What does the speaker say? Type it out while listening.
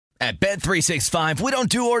At Bet365, we don't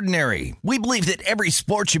do ordinary. We believe that every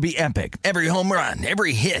sport should be epic. Every home run,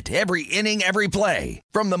 every hit, every inning, every play.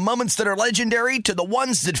 From the moments that are legendary to the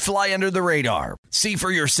ones that fly under the radar. See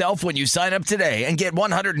for yourself when you sign up today and get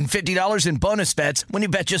 $150 in bonus bets when you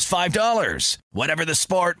bet just $5. Whatever the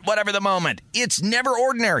sport, whatever the moment, it's never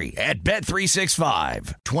ordinary at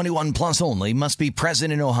Bet365. 21 plus only. Must be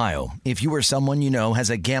present in Ohio. If you or someone you know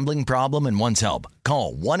has a gambling problem and wants help,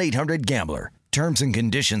 call 1-800-GAMBLER. Terms and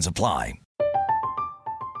conditions apply.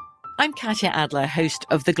 I'm Katya Adler, host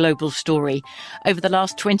of The Global Story. Over the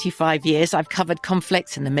last 25 years, I've covered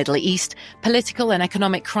conflicts in the Middle East, political and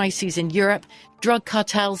economic crises in Europe, drug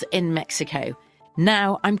cartels in Mexico.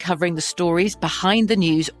 Now I'm covering the stories behind the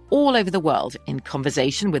news all over the world in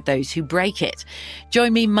conversation with those who break it.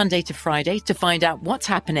 Join me Monday to Friday to find out what's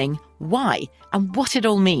happening, why, and what it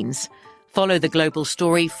all means. Follow The Global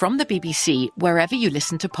Story from the BBC wherever you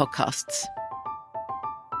listen to podcasts.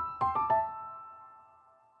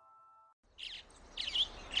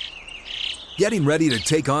 Getting ready to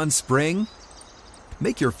take on spring?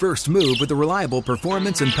 Make your first move with the reliable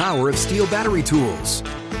performance and power of Steel battery tools.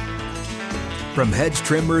 From hedge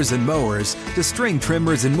trimmers and mowers to string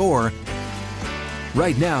trimmers and more,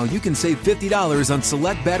 right now you can save $50 on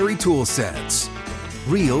select battery tool sets.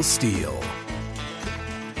 Real Steel.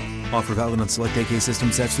 Offer valid on select AK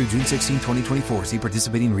system sets through June 16, 2024. See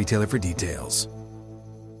participating retailer for details.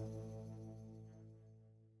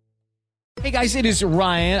 Hey guys, it is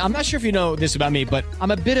Ryan. I'm not sure if you know this about me, but I'm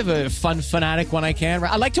a bit of a fun fanatic when I can.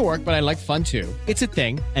 I like to work, but I like fun too. It's a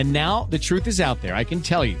thing. And now the truth is out there. I can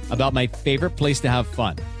tell you about my favorite place to have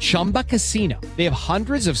fun. Chumba Casino. They have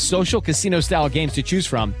hundreds of social casino style games to choose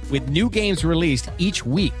from with new games released each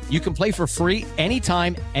week. You can play for free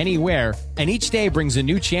anytime, anywhere. And each day brings a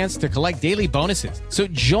new chance to collect daily bonuses. So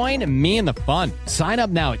join me in the fun. Sign up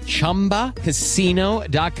now at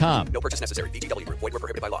ChumbaCasino.com. No purchase necessary. VGW. Void where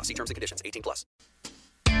prohibited by law. See terms and conditions. 18 plus.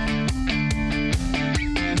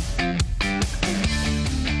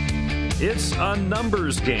 It's a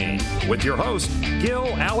numbers game with your host, Gil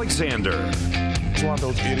Alexander. It's one of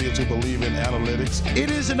those idiots who believe in analytics. It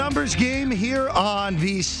is a numbers game here on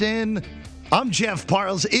VSiN. I'm Jeff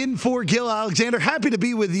Parles in for Gil Alexander. Happy to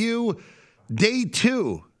be with you. Day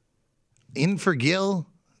 2 in for Gil.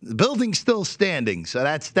 The building's still standing, so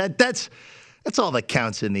that's all that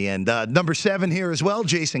counts in the end. Number 7 here as well,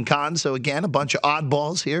 Jason Kahn. So again, a bunch of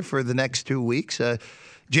oddballs here for the next 2 weeks.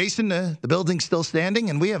 Jason, the building's still standing,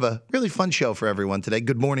 and we have a really fun show for everyone today.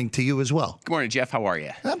 Good morning to you as well. Good morning, Jeff. How are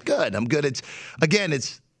you? I'm good. It's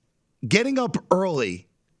getting up early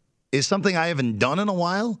is something I haven't done in a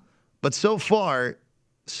while, but so far,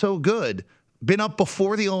 so good. Been up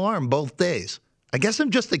before the alarm both days. I guess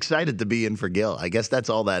I'm just excited to be in for Gil. I guess that's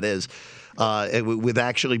all that is, with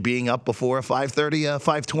actually being up before a 5:30,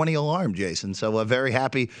 5:20 alarm, Jason. So very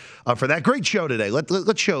happy for that great show today.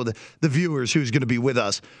 Let's show the viewers who's going to be with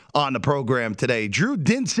us on the program today. Drew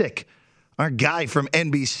Dinsick, our guy from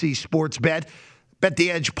NBC Sports Bet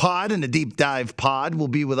the Edge Pod and the Deep Dive Pod will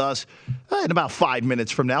be with us in about 5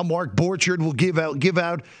 minutes from now. Mark Borchard will give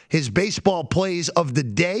out his baseball plays of the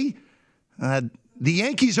day. The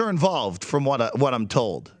Yankees are involved, from what I'm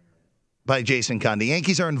told by Jason Kahn. The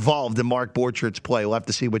Yankees are involved in Mark Borchard's play. We'll have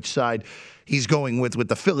to see which side he's going with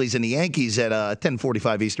the Phillies and the Yankees at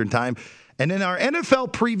 10:45 Eastern Time. And then our NFL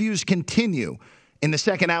previews continue in the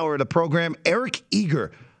second hour of the program. Eric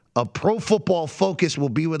Eager of Pro Football Focus will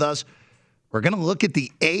be with us. We're going to look at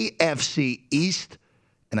the AFC East,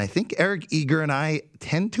 and I think Eric Eager and I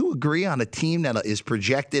tend to agree on a team that is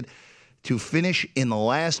projected to finish in the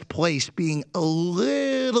last place, being a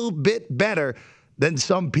little bit better than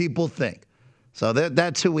some people think. So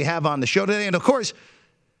that's who we have on the show today. And, of course,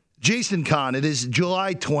 Jason Kahn, it is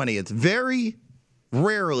July 20th. Very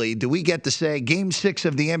rarely do we get to say Game 6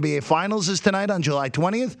 of the NBA Finals is tonight on July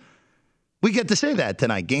 20th. We get to say that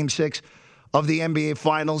tonight. Game 6 of the NBA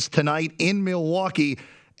Finals tonight in Milwaukee.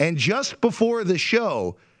 And just before the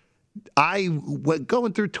show, I went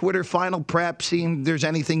going through Twitter, final prep, seeing if there's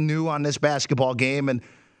anything new on this basketball game. And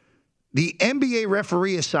the NBA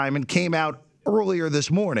referee assignment came out earlier this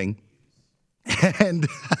morning. And,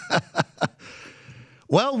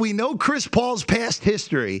 well, we know Chris Paul's past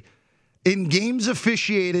history in games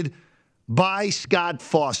officiated by Scott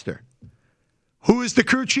Foster. Who is the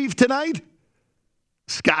crew chief tonight?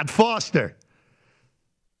 Scott Foster.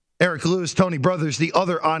 Eric Lewis, Tony Brothers, the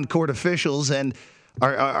other on-court officials, and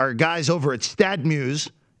our guys over at StatMuse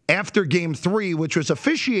after Game 3, which was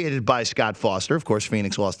officiated by Scott Foster. Of course,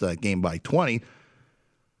 Phoenix lost that game by 20.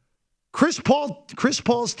 Chris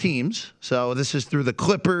Paul's teams, so this is through the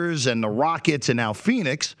Clippers and the Rockets and now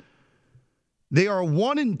Phoenix, They are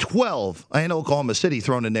 1-12. I know Oklahoma City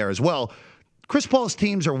thrown in there as well. Chris Paul's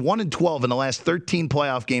teams are 1-12 in the last 13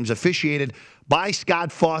 playoff games officiated by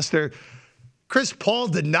Scott Foster. Chris Paul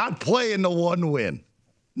did not play in the one win.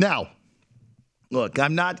 Now, look,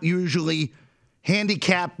 I'm not usually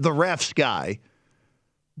handicap the refs guy,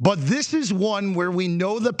 but this is one where we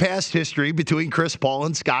know the past history between Chris Paul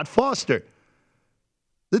and Scott Foster.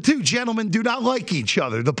 The two gentlemen do not like each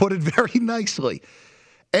other, to put it very nicely.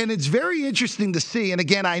 And it's very interesting to see. And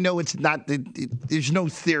again, I know it's not, there's no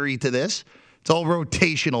theory to this. It's all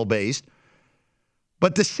rotational based.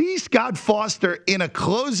 But to see Scott Foster in a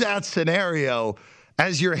closeout scenario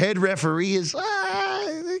as your head referee is,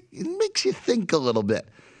 it makes you think a little bit.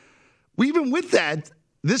 Even with that,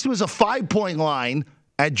 this was a 5-point line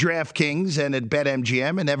at DraftKings and at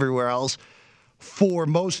BetMGM and everywhere else for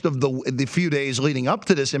most of the few days leading up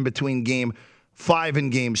to this in between Game 5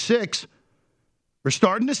 and Game 6. We're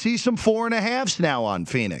starting to see some 4.5s now on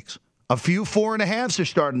Phoenix. A few 4.5s are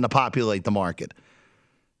starting to populate the market.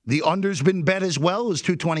 The under's been bet as well. It was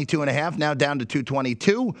 222.5, now down to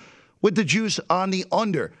 222 with the juice on the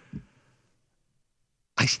under.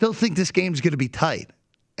 I still think this game's going to be tight.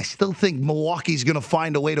 I still think Milwaukee's going to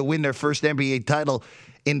find a way to win their first NBA title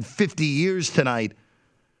in 50 years tonight.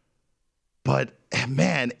 But,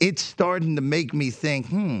 man, it's starting to make me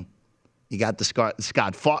think, you got the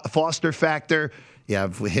Scott Foster factor. You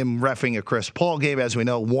have him reffing a Chris Paul game, as we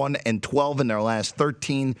know, 1-12 in their last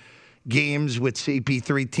 13 games with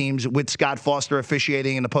CP3 teams, with Scott Foster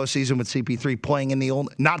officiating in the postseason, with CP3 playing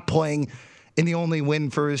not playing in the only win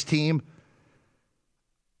for his team.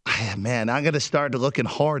 Man, I'm going to start looking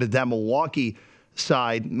hard at that Milwaukee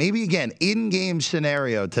side. Maybe, again, in-game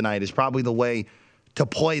scenario tonight is probably the way to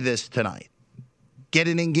play this tonight. Get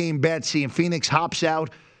an in-game bet, see if Phoenix hops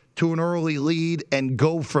out to an early lead and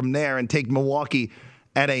go from there and take Milwaukee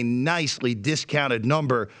at a nicely discounted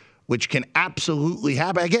number, which can absolutely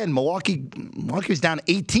happen. Again, Milwaukee was down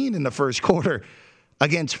 18 in the first quarter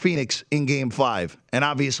against Phoenix in Game 5 and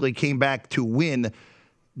obviously came back to win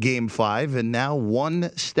Game 5 and now one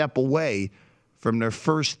step away from their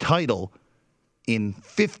first title in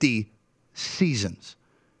 50 seasons.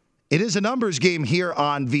 It is a numbers game here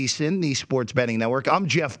on VSiN, the Sports Betting Network. I'm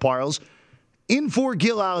Jeff Parles, in for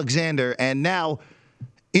Gil Alexander, and now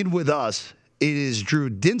in with us, it is Drew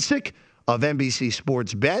Dinsick of NBC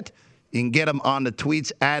Sports Bet. You can get him on the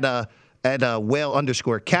tweets at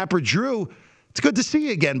whale_capper. Drew, it's good to see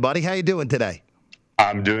you again, buddy. How you doing today?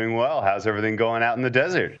 I'm doing well. How's everything going out in the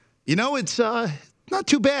desert? You know, it's not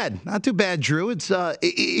too bad. Not too bad, Drew.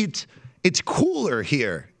 It's cooler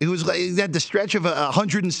here. It was like you had the stretch of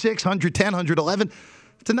 106, 110, 111.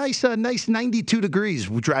 It's a nice 92 degrees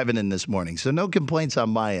driving in this morning, so no complaints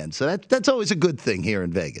on my end. So that's always a good thing here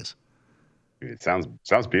in Vegas. It sounds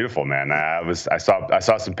beautiful, man. I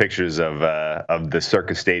saw some pictures of the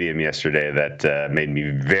Circus Stadium yesterday that made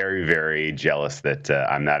me very, very jealous that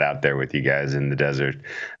I'm not out there with you guys in the desert.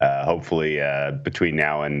 Hopefully, between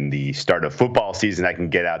now and the start of football season, I can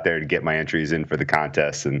get out there to get my entries in for the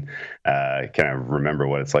contest and kind of remember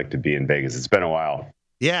what it's like to be in Vegas. It's been a while.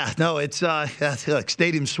 Yeah, no, it's look,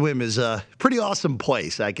 Stadium Swim is a pretty awesome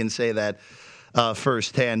place. I can say that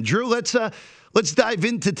firsthand. Drew, let's dive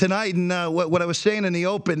into tonight and what I was saying in the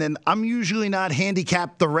open. And I'm usually not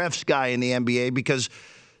handicap the refs guy in the NBA because,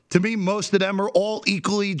 to me, most of them are all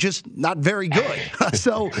equally just not very good.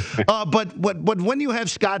 But when you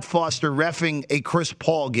have Scott Foster reffing a Chris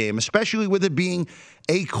Paul game, especially with it being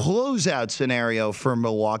a closeout scenario for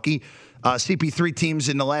Milwaukee, CP3 teams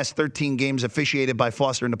in the last 13 games officiated by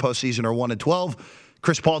Foster in the postseason are 1-12.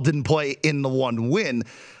 Chris Paul didn't play in the one win.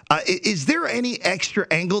 Is there any extra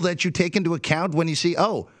angle that you take into account when you see,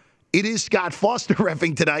 it is Scott Foster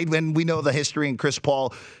reffing tonight when we know the history in Chris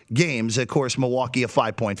Paul games? Of course, Milwaukee a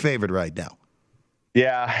 5-point favorite right now.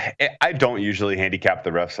 Yeah, I don't usually handicap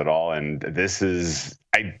the refs at all, and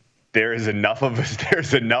there's enough of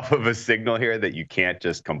a signal here that you can't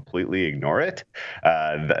just completely ignore it.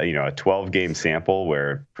 A 12-game sample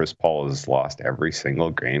where Chris Paul has lost every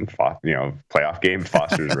single game, playoff game.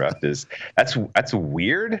 Foster's ref that's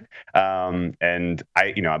weird. And I,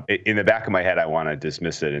 in the back of my head, I want to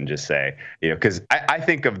dismiss it and just say, because I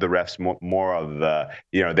think of the refs more of the,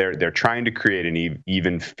 they're trying to create an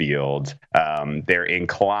even field. They're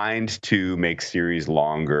inclined to make series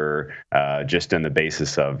longer, just on the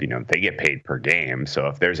basis of they get paid per game. So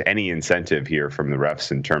if there's any incentive here from the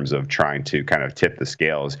refs in terms of trying to kind of tip the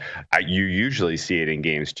scales, you usually see it in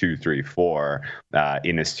games 2, 3, 4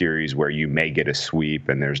 in a series where you may get a sweep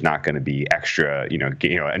and there's not going to be extra,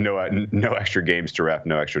 no extra games to ref,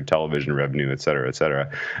 no extra television revenue, et cetera, et cetera.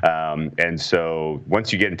 And so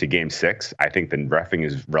once you get into game 6, I think the reffing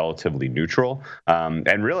is relatively neutral.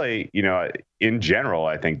 And really, in general,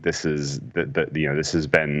 I think this is this has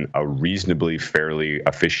been a reasonably fairly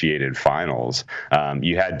officiated finals.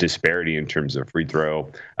 You had disparity in terms of free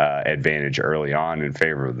throw advantage early on in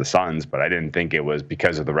favor of the Suns, but I didn't think it was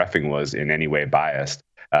because of the reffing was in any way biased.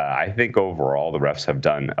 I think overall the refs have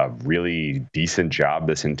done a really decent job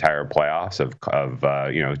this entire playoffs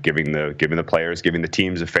of giving the players, giving the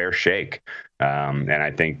teams a fair shake. And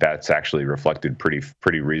I think that's actually reflected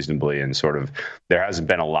pretty reasonably. And sort of there hasn't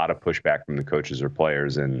been a lot of pushback from the coaches or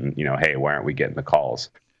players and, hey, why aren't we getting the calls?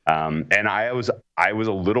 And I was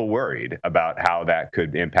a little worried about how that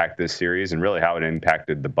could impact this series and really how it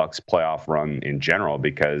impacted the Bucks playoff run in general,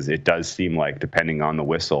 because it does seem like, depending on the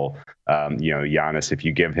whistle, Giannis, if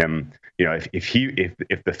you give him,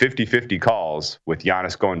 if the 50-50 calls with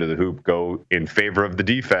Giannis going to the hoop go in favor of the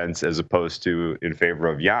defense as opposed to in favor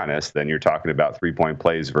of Giannis, then you're talking about 3-point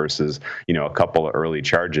plays versus, a couple of early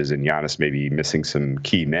charges and Giannis maybe missing some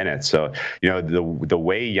key minutes. So, the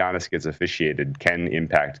way Giannis gets officiated can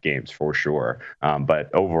impact games for sure.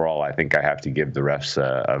 But overall, I think I have to give the refs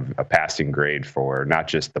a passing grade for not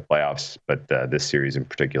just the playoffs, but this series in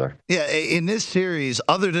particular. Yeah, in this series,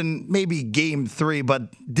 other than maybe game 3,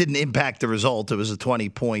 but didn't impact the result. It was a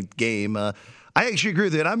 20-point game. I actually agree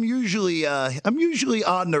with it. I'm usually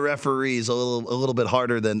on the referees a little bit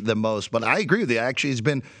harder than most, but I agree with you. Actually, it's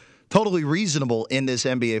been totally reasonable in this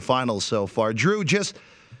NBA Finals so far. Drew, just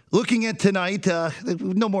looking at tonight,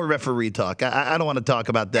 no more referee talk. I don't want to talk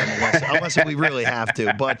about them unless we really have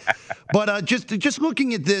to. But just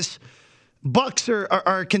looking at this, Bucks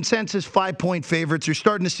are consensus 5-point favorites. You're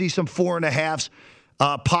starting to see some 4.5s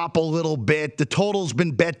pop a little bit. The total's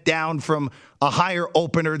been bet down from a higher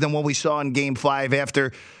opener than what we saw in Game 5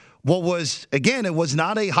 after what was, again, it was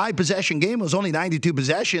not a high possession game. It was only 92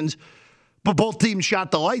 possessions, but both teams shot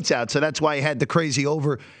the lights out. So that's why you had the crazy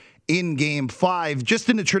over in Game 5. Just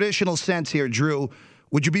in the traditional sense here, Drew,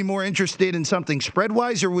 would you be more interested in something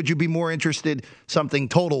spread-wise, or would you be more interested something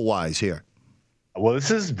total-wise here? Well, this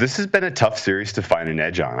has been a tough series to find an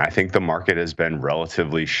edge on. I think the market has been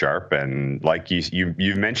relatively sharp, and like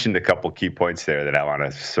you've mentioned a couple key points there that I want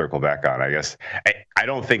to circle back on. I guess I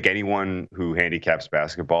don't think anyone who handicaps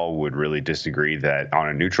basketball would really disagree that on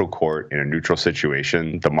a neutral court in a neutral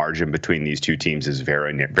situation, the margin between these two teams is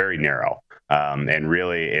very narrow. And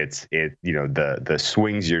really, the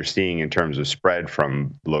swings you're seeing in terms of spread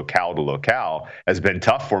from locale to locale has been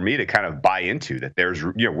tough for me to kind of buy into. That there's,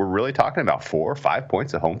 we're really talking about 4 or 5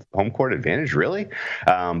 points of home court advantage, really.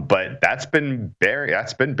 But that's been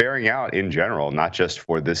bearing out in general, not just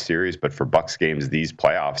for this series, but for Bucks games, these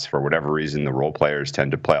playoffs. For whatever reason, the role players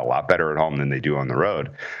tend to play a lot better at home than they do on the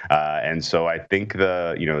road. And so I think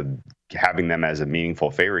having them as a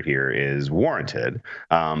meaningful favorite here is warranted.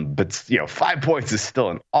 But 5 points is still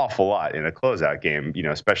an awful lot in a closeout game,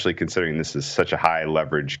 especially considering this is such a high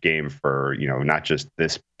leverage game for, not just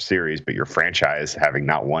this series, but your franchise having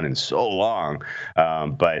not won in so long.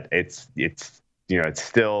 But it's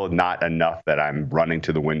still not enough that I'm running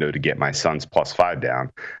to the window to get my Suns +5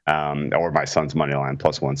 down, or my Suns money line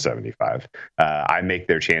 +175. I make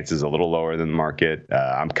their chances a little lower than the market.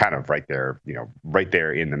 I'm kind of right there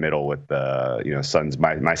in the middle with the, Suns.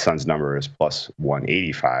 My Suns number is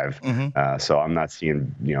 +185. Mm-hmm. So I'm not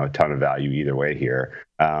seeing, a ton of value either way here.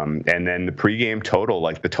 And then the pregame total,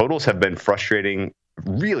 the totals have been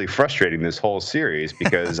really frustrating this whole series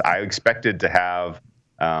because I expected to have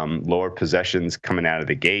lower possessions coming out of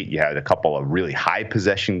the gate. You had a couple of really high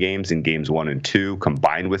possession games in games 1 and 2,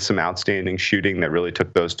 combined with some outstanding shooting that really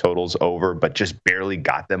took those totals over, but just barely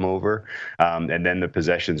got them over. And then the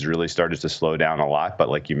possessions really started to slow down a lot. But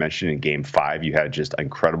like you mentioned, in Game 5, you had just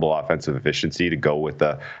incredible offensive efficiency to go with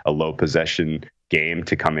a low possession game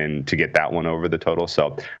to come in to get that one over the total.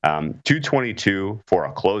 So 222 for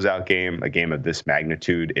a closeout game, a game of this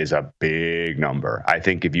magnitude, is a big number. I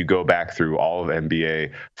think if you go back through all of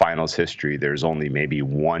NBA Finals history, there's only maybe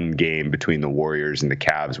one game between the Warriors and the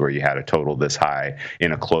Cavs where you had a total this high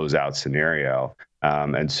in a closeout scenario.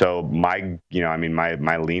 And so my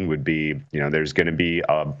lean would be, there's going to be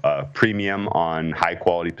a premium on high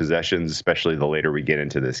quality possessions, especially the later we get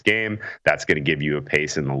into this game. That's going to give you a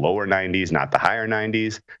pace in the lower 90s, not the higher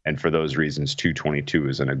 90s. And for those reasons, 222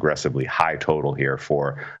 is an aggressively high total here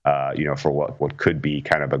for what could be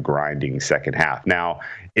kind of a grinding second half. Now,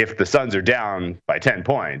 if the Suns are down by 10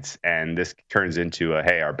 points and this turns into a,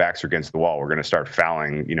 hey, our backs are against the wall, we're going to start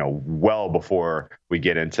fouling, well before we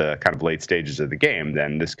get into kind of late stages of the game,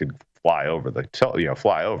 then this could fly over.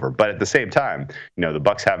 But at the same time, the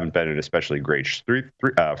Bucks haven't been an especially great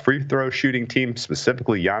free throw shooting team.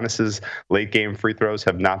 Specifically, Giannis's late game free throws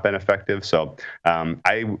have not been effective. So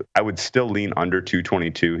I would still lean under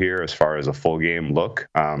 222 here as far as a full game look.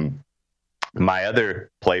 My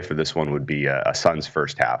other play for this one would be a Suns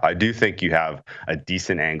first half. I do think you have a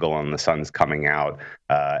decent angle on the Suns coming out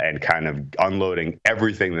and kind of unloading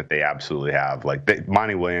everything that they absolutely have. Like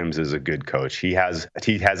Monty Williams is a good coach. He has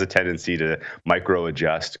a tendency to micro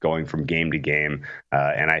adjust going from game to game,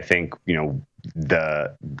 and I think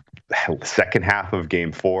the second half of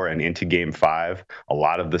Game 4 and into Game 5, a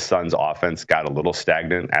lot of the Suns' offense got a little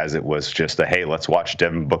stagnant as it was just hey, let's watch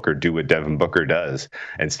Devin Booker do what Devin Booker does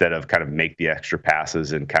instead of kind of make the extra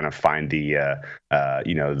passes and kind of find the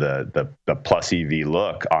plus EV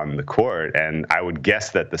look on the court. And I would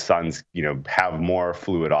guess that the Suns, have more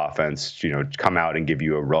fluid offense, come out and give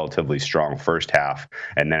you a relatively strong first half.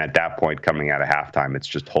 And then at that point, coming out of halftime, it's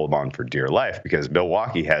just hold on for dear life, because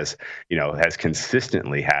Milwaukee has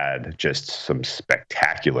consistently had just some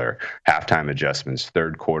spectacular halftime adjustments.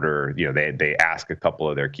 Third quarter, they ask a couple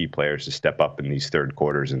of their key players to step up in these third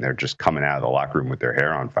quarters, and they're just coming out of the locker room with their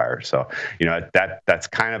hair on fire. So, that's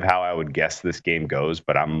kind of how I would guess this game goes,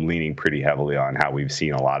 but I'm leaning pretty heavily on how we've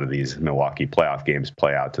seen a lot of these Milwaukee playoff games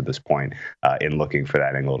play out to this point in looking for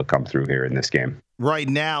that angle to come through here in this game. Right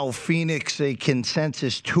now, Phoenix, a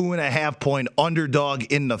consensus 2.5-point underdog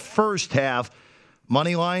in the first half.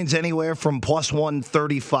 Money lines anywhere from plus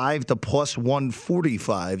 135 to plus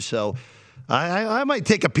 145. So I might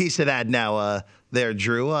take a piece of that now there,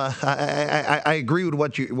 Drew. I agree with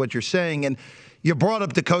what you're saying. And you brought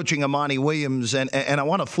up the coaching of Monty Williams, and I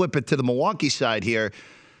want to flip it to the Milwaukee side here,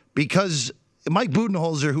 because Mike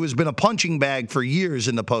Budenholzer, who has been a punching bag for years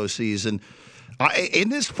in the postseason, in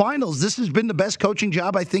this finals, this has been the best coaching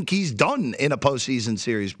job I think he's done in a postseason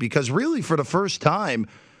series, because really for the first time,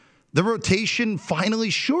 the rotation finally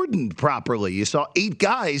shortened properly. You saw 8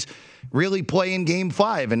 guys really play in Game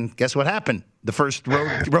 5, and guess what happened? The first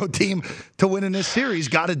road team to win in this series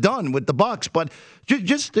got it done with the Bucks. But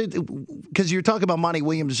just because you're talking about Monty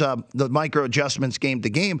Williams, the micro adjustments game to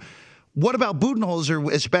game, what about Budenholzer,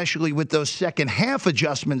 especially with those second half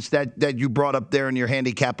adjustments that you brought up there in your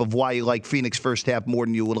handicap of why you like Phoenix first half more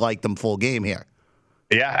than you would like them full game here?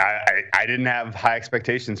 Yeah, I didn't have high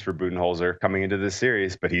expectations for Budenholzer coming into this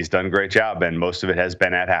series, but he's done a great job, and most of it has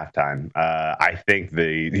been at halftime. I think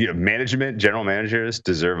the management, general managers,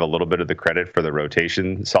 deserve a little bit of the credit for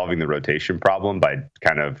solving the rotation problem by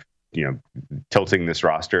kind of tilting this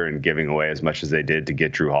roster and giving away as much as they did to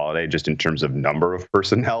get Drew Holiday, just in terms of number of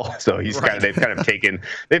personnel. So they've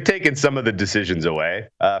taken some of the decisions away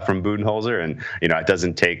from Budenholzer, and it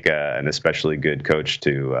doesn't take an especially good coach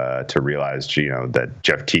to realize that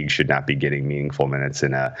Jeff Teague should not be getting meaningful minutes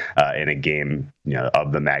in a game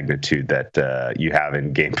of the magnitude that you have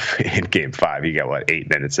in game 5. You got 8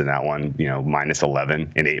 minutes in that one, minus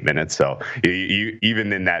 11 in 8 minutes. So you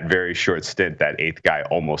even in that very short stint, that 8th guy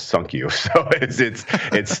almost sunk you. So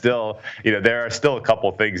it's still, there are still a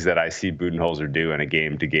couple things that I see Budenholzer do on a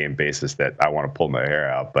game to game basis that I want to pull my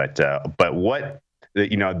hair out. But what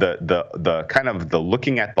the kind of the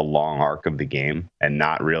looking at the long arc of the game and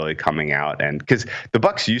not really coming out, and because the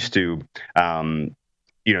Bucks used to,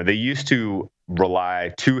 they used to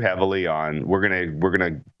rely too heavily on we're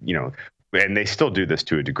gonna and they still do this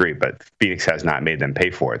to a degree, but Phoenix has not made them pay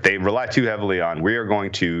for it. They rely too heavily on, we are going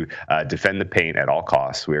to defend the paint at all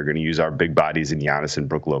costs. We are going to use our big bodies in Giannis and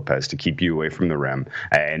Brook Lopez to keep you away from the rim.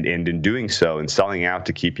 And in doing so, and selling out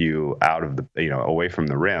to keep you out of the, away from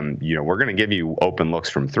the rim, we're going to give you open looks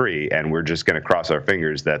from 3, and we're just going to cross our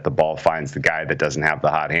fingers that the ball finds the guy that doesn't have the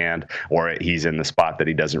hot hand, or he's in the spot that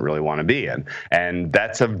he doesn't really want to be in. And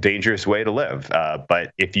that's a dangerous way to live.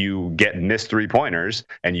 But if you get missed 3-pointers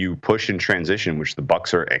and you push and transition, which the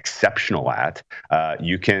Bucks are exceptional at,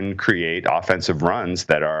 you can create offensive runs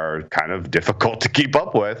that are kind of difficult to keep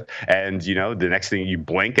up with. And the next thing you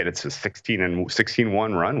blink and it's a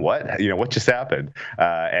 16-1 run. What just happened?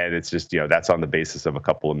 And it's just that's on the basis of a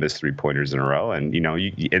couple of missed 3-pointers in a row. And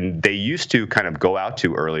and they used to kind of go out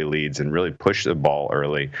to early leads and really push the ball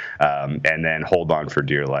early, and then hold on for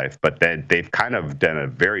dear life. But then they've kind of done a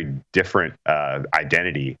very different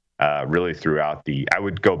identity really throughout I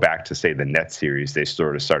would go back to say the Nets series. They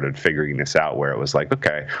sort of started figuring this out where it was like,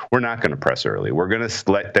 okay, we're not going to press early. We're going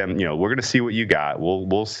to let them, we're going to see what you got.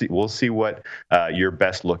 We'll see what your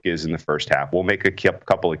best look is in the first half. We'll make a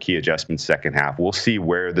couple of key adjustments second half. We'll see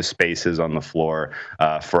where the space is on the floor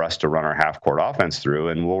for us to run our half court offense through,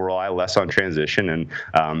 and we'll rely less on transition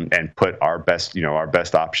and put our best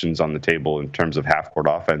options on the table in terms of half court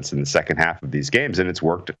offense in the second half of these games. And it's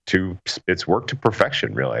worked to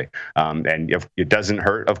perfection, really. And if it doesn't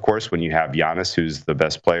hurt, of course, when you have Giannis, who's the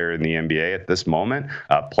best player in the NBA at this moment,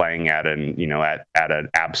 playing at an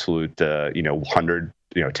absolute 100.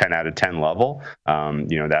 10 out of 10 level.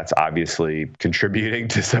 That's obviously contributing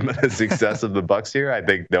to some of the success of the Bucks here. I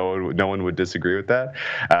think no one would disagree with that.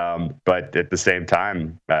 But at the same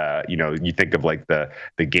time, you think of like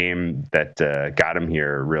the game that got him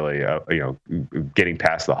here, really, getting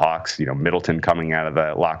past the Hawks, Middleton coming out of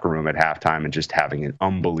the locker room at halftime and just having an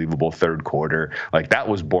unbelievable third quarter. Like, that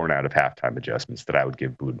was born out of halftime adjustments that I would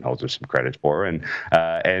give Budenholzer some credit for. And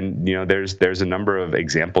there's a number of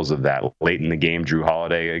examples of that late in the game. Drew Holiday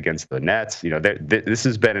against the Nets. This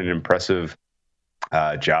has been an impressive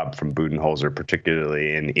job from Budenholzer,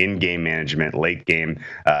 particularly in game management, late game,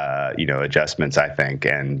 adjustments, I think.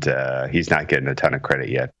 And he's not getting a ton of credit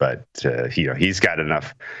yet, but he's got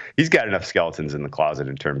enough skeletons in the closet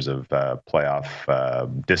in terms of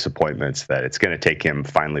playoff disappointments that it's going to take him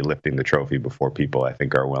finally lifting the trophy before people, I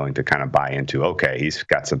think, are willing to kind of buy into, okay, he's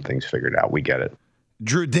got some things figured out. We get it.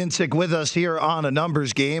 Drew Dinsick with us here on a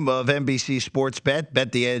numbers game of NBC Sports Bet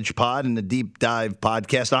the Edge Pod, and the Deep Dive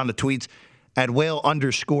podcast on the tweets at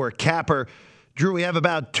 _Capper. Drew, we have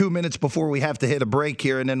about 2 minutes before we have to hit a break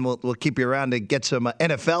here, and then we'll keep you around to get some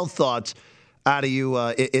NFL thoughts out of you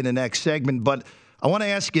in the next segment. But I want to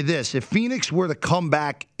ask you this. If Phoenix were to come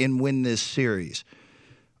back and win this series,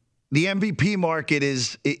 the MVP market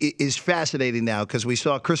is fascinating now, because we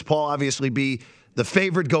saw Chris Paul obviously be the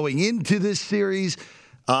favorite going into this series.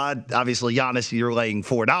 Obviously, Giannis, you're laying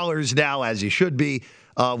 $4 now, as you should be,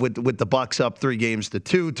 with the Bucks up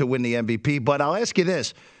 3-2 to win the MVP. But I'll ask you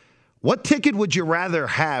this. What ticket would you rather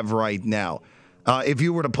have right now if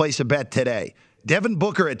you were to place a bet today? Devin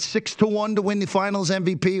Booker at 6-1 to win the Finals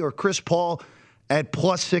MVP, or Chris Paul at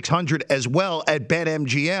plus 600 as well at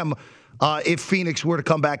BetMGM if Phoenix were to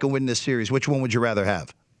come back and win this series? Which one would you rather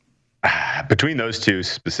have? Between those two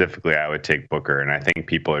specifically, I would take Booker, and I think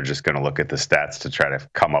people are just going to look at the stats to try to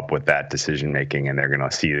come up with that decision making, and they're going to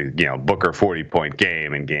see, Booker 40-point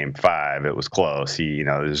game in Game 5. It was close.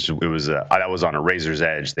 That was on a razor's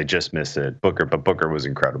edge. They just missed it. But Booker was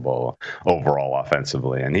incredible overall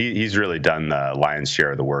offensively, and he's really done the lion's share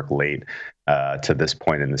of the work late to this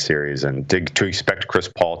point in the series. And to expect Chris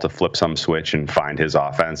Paul to flip some switch and find his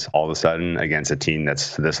offense all of a sudden against a team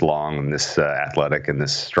that's this long and this athletic and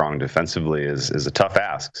this strong defensively is a tough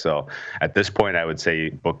ask. So at this point, I would say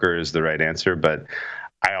Booker is the right answer. But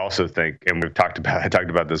I also think, and I talked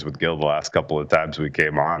about this with Gil the last couple of times we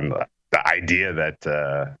came on, the idea that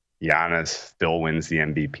Giannis still wins the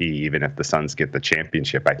MVP, even if the Suns get the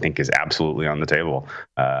championship, I think is absolutely on the table.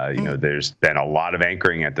 There's been a lot of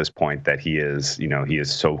anchoring at this point that he is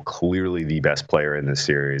so clearly the best player in this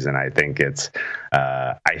series. And I think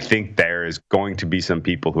I think there is going to be some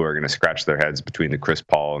people who are going to scratch their heads between the Chris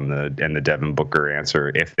Paul and the Devin Booker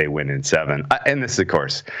answer if they win in 7. And this, of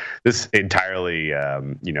course, this entirely,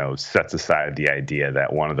 sets aside the idea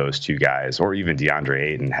that one of those two guys, or even DeAndre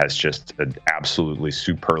Ayton, has just an absolutely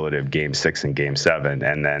superlative Game 6 and Game 7,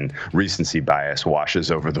 and then recency bias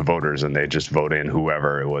washes over the voters and they just vote in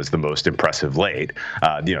whoever was the most impressive late.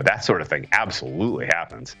 That sort of thing absolutely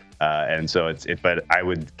happens. And so but I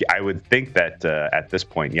would think that at this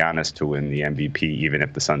point, Giannis to win the MVP, even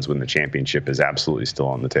if the Suns win the championship, is absolutely still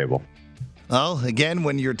on the table. Well, again,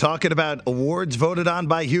 when you're talking about awards voted on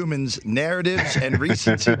by humans, narratives and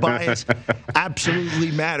recency bias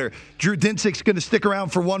absolutely matter. Drew Dinsick's going to stick around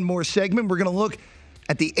for one more segment. We're going to look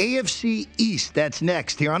at the AFC East. That's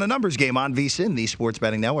next here on a numbers game on VSiN, the Sports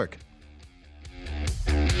Betting Network.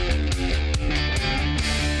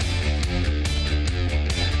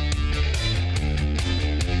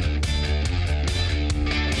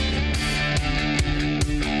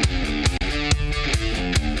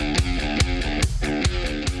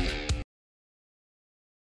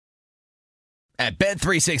 At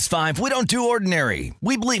Bet365, we don't do ordinary.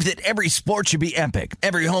 We believe that every sport should be epic.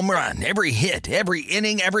 Every home run, every hit, every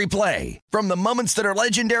inning, every play. From the moments that are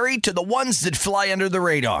legendary to the ones that fly under the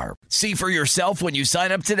radar. See for yourself when you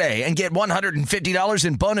sign up today and get $150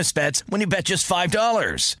 in bonus bets when you bet just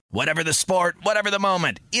 $5. Whatever the sport, whatever the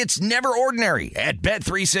moment, it's never ordinary at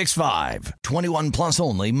Bet365. 21 plus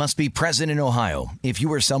only. Must be present in Ohio. If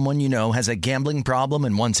you or someone you know has a gambling problem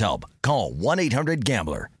and wants help, call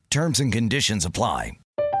 1-800-GAMBLER. Terms and conditions apply.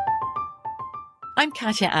 I'm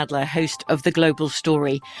Katya Adler, host of The Global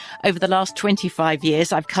Story. Over the last 25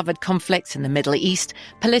 years, I've covered conflicts in the Middle East,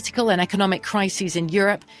 political and economic crises in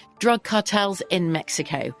Europe, drug cartels in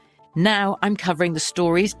Mexico. Now I'm covering the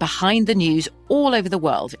stories behind the news all over the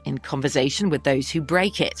world in conversation with those who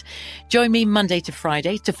break it. Join me Monday to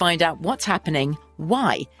Friday to find out what's happening,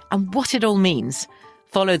 why, and what it all means.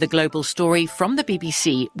 Follow The Global Story from the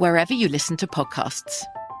BBC wherever you listen to podcasts.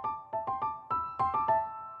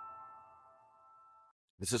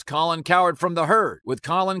 This is Colin Cowherd from The Herd with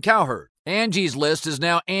Colin Cowherd. Angie's List is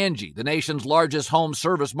now Angie, the nation's largest home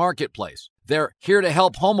service marketplace. They're here to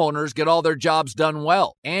help homeowners get all their jobs done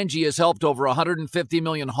well. Angie has helped over 150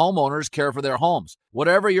 million homeowners care for their homes.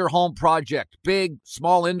 Whatever your home project, big,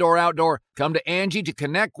 small, indoor, outdoor, come to Angie to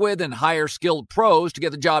connect with and hire skilled pros to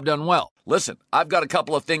get the job done well. Listen, I've got a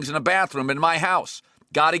couple of things in a bathroom in my house.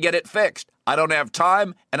 Got to get it fixed. I don't have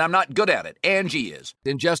time, and I'm not good at it. Angie is.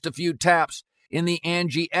 In just a few taps, in the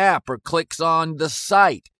Angie app or clicks on the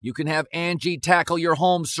site, you can have Angie tackle your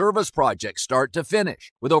home service project start to finish.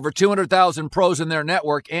 With over 200,000 pros in their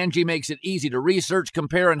network, Angie makes it easy to research,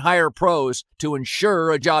 compare, and hire pros to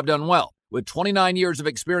ensure a job done well. With 29 years of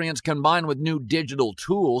experience combined with new digital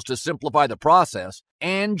tools to simplify the process,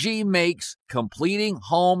 Angie makes completing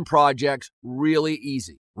home projects really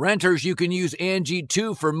easy. Renters, you can use Angie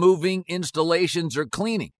too for moving, installations, or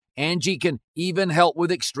cleaning. Angie can even help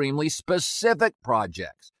with extremely specific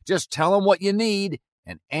projects. Just tell them what you need,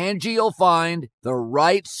 and Angie will find the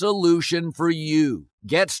right solution for you.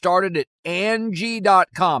 Get started at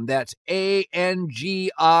Angie.com. That's ANGI.com,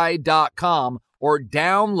 or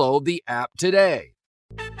download the app today.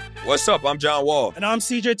 What's up? I'm John Wall. And I'm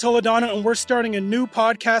CJ Toledano, and we're starting a new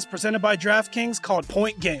podcast presented by DraftKings called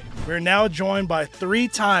Point Game. We're now joined by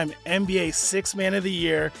three-time NBA Sixth Man of the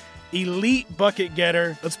Year, elite bucket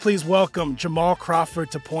getter. Let's please welcome Jamal Crawford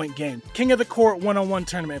to Point Game. King of the Court one-on-one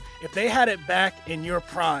tournament. If they had it back in your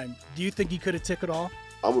prime, do you think you could have took it all?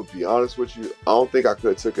 I'm going to be honest with you. I don't think I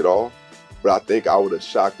could have took it all, but I think I would have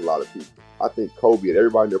shocked a lot of people. I think Kobe and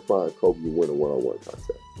everybody in their prime, Kobe would win a one-on-one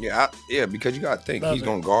contest. Yeah, because you got to think. He's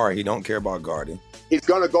going to guard. He don't care about guarding. He's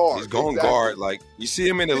going to guard. He's going to guard. Like, you see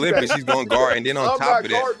him in the Olympics, he's going to guard. And then on top of that.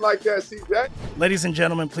 I'm not guarding like that, CJ. Ladies and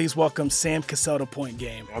gentlemen, please welcome Sam Cassell to Point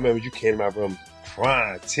Game. I remember you came out from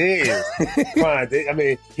crying, tears. Crying. I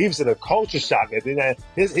mean, he was in a culture shock. He's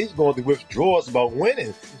going through withdrawals about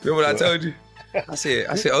winning. Remember what I told you? I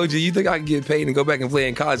said, OG, you think I can get paid and go back and play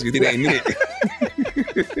in college because it ain't it?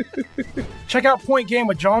 Check out Point Game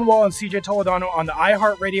with John Wall and CJ Toledano on the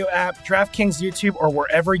iHeartRadio app, DraftKings YouTube, or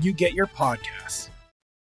wherever you get your podcasts.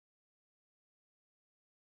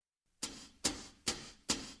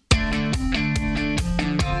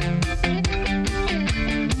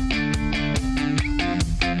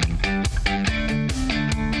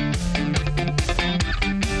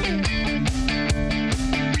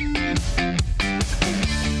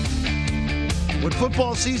 With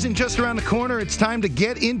football season just around the corner, it's time to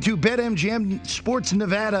get into BetMGM Sports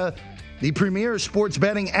Nevada, the premier sports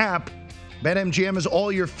betting app. BetMGM has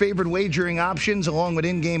all your favorite wagering options, along with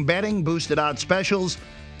in-game betting, boosted odds specials,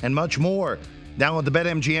 and much more. Download the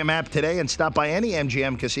BetMGM app today and stop by any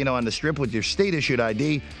MGM casino on the Strip with your state-issued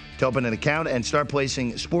ID to open an account and start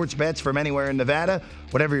placing sports bets from anywhere in Nevada.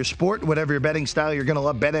 Whatever your sport, whatever your betting style, you're going to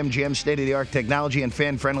love BetMGM's state-of-the-art technology and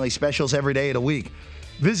fan-friendly specials every day of the week.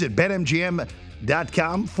 Visit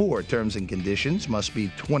BetMGM.com for terms and conditions. Must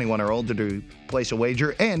be 21 or older to place a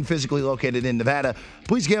wager and physically located in Nevada.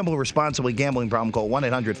 Please gamble responsibly. Gambling problem, call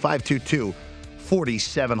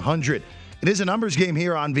 1-800-522-4700. It is a numbers game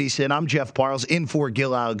here on VSiN. I'm Jeff Parles, in for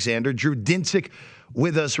Gil Alexander. Drew Dinsick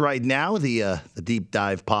with us right now, the Deep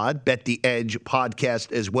Dive Pod. Bet the Edge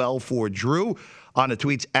podcast as well for Drew on the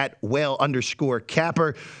tweets at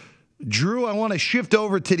whale_capper. Drew, I want to shift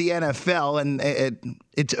over to the NFL, and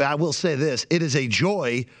I will say this. It is a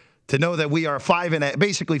joy to know that we are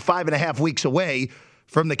basically 5.5 weeks away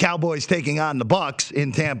from the Cowboys taking on the Bucs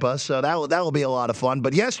in Tampa, so that will be a lot of fun.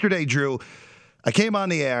 But yesterday, Drew, I came on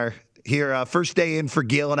the air, here, first day in for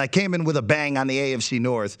Gil, and I came in with a bang on the AFC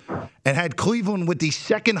North and had Cleveland with the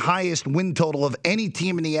second highest win total of any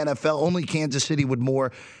team in the NFL, only Kansas City with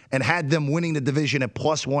more, and had them winning the division at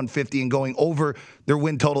plus 150 and going over their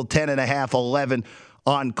win total 10.5, 11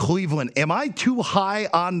 on Cleveland. Am I too high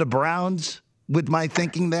on the Browns with my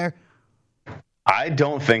thinking there? I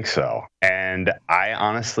don't think so. And I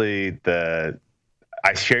honestly,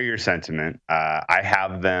 I share your sentiment. I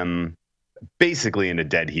have them basically in a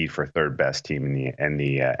dead heat for third best team in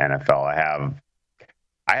the NFL.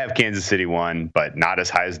 I have Kansas City 1, but not as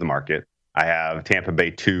high as the market. I have Tampa Bay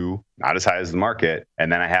 2, not as high as the market, and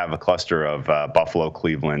then I have a cluster of Buffalo,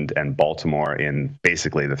 Cleveland, and Baltimore in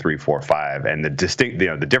basically the 3, 4, 5. And the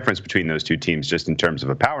difference between those two teams, just in terms of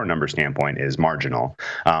a power number standpoint, is marginal.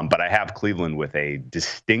 But I have Cleveland with a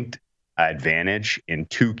distinct advantage in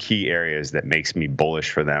two key areas that makes me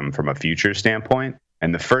bullish for them from a future standpoint.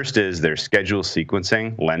 And the first is their schedule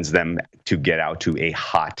sequencing lends them to get out to a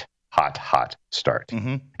hot start.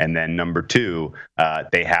 Mm-hmm. And then number two,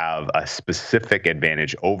 they have a specific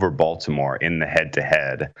advantage over Baltimore in the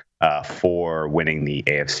head-to-head for winning the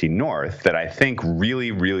AFC North that I think really,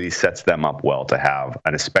 really sets them up well to have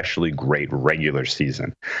an especially great regular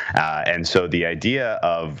season. And so the idea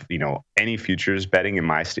of, any futures betting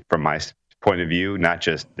from my point of view, not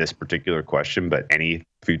just this particular question, but any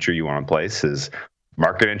future you want to place is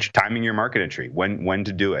timing your market entry, when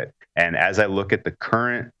to do it. And as I look at the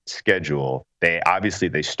current schedule, they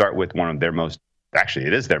start with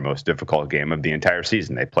it is their most difficult game of the entire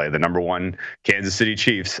season. They play the number 1 Kansas City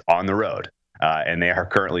Chiefs on the road. And they are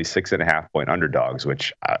currently 6.5-point underdogs,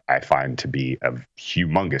 which I find to be a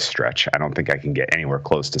humongous stretch. I don't think I can get anywhere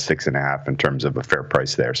close to 6.5 in terms of a fair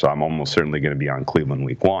price there. So I'm almost certainly going to be on Cleveland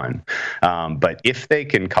week 1. But if they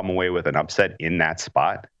can come away with an upset in that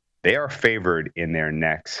spot, they are favored in their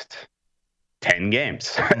next 10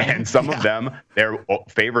 games. And some of them, they're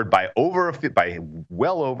favored by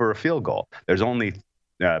well over a field goal. There's only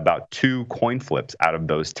about 2 coin flips out of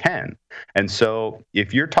those 10. And so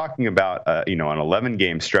if you're talking about, an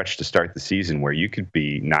 11-game stretch to start the season where you could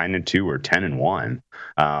be 9-2 or 10-1,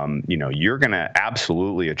 you're going to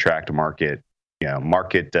absolutely attract market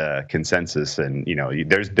consensus, and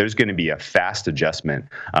there's going to be a fast adjustment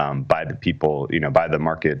by the people, by the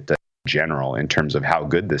market in general in terms of how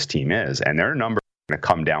good this team is, and their numbers are going to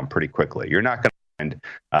come down pretty quickly. You're not going to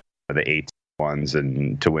find the 8-1s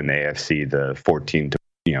and to win the AFC, the 14 to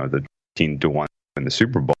the 15 to 1 in the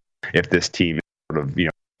Super Bowl if this team is sort of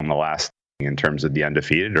on the last thing in terms of the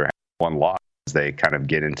undefeated or have one loss as they kind of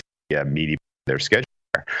get into the meaty their schedule.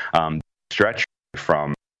 Stretch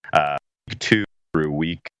from week 2 through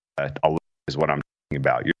week 11 is what I'm talking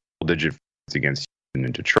about. Your double-digit favorites against Houston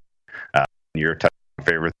and Detroit. Your touchdown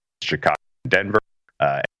favorites Chicago and Denver.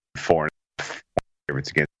 4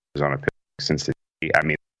 favorites against Arizona, Cincinnati. I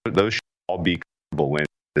mean, those should all be comfortable wins.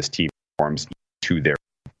 This team performs to their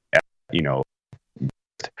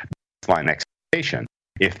baseline expectation.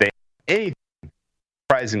 If they have anything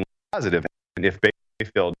surprisingly positive, and if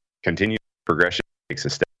Mayfield continues progression, takes a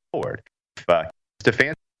step forward. If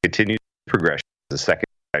Stefanski continues progression as a second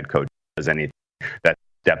head coach, does anything that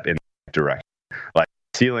step in that direction. Like,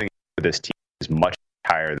 the ceiling for this team is much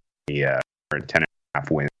higher than the current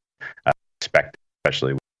 10.5 wins expected,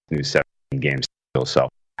 especially with new 17 games still. So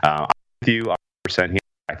I'm with you 100% here.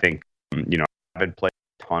 I think I haven't played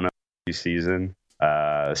a ton of preseason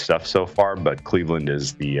stuff so far, but Cleveland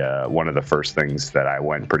is the one of the first things that I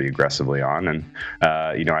went pretty aggressively on, and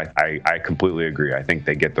I completely agree. I think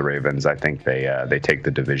they get the Ravens. I think they take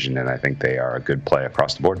the division, and I think they are a good play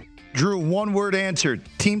across the board. Drew, one-word answer: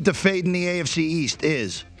 team to fade in the AFC East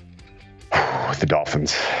is the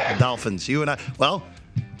Dolphins. The Dolphins. You and I. Well,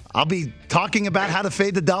 I'll be talking about how to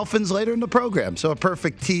fade the Dolphins later in the program, so a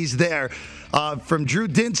perfect tease there. From Drew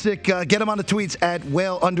Dinsick, get him on the tweets at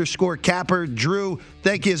 @whale_capper. Drew,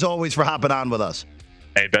 thank you as always for hopping on with us.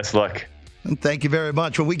 Hey, best luck. And thank you very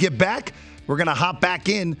much. When we get back, we're going to hop back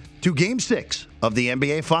in to Game 6 of the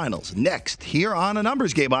NBA Finals. Next, here on A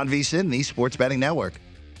Numbers Game on VSiN, the Sports Betting Network.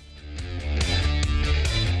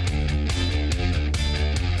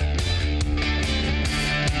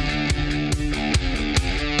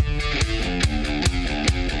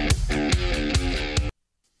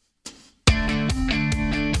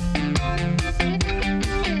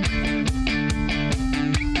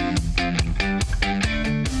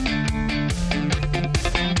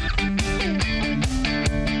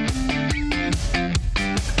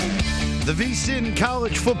 The VSiN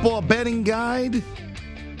College Football Betting Guide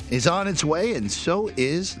is on its way, and so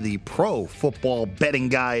is the Pro Football Betting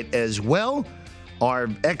Guide as well. Our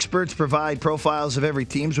experts provide profiles of every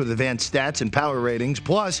team with advanced stats and power ratings.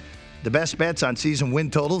 Plus, The best bets on season win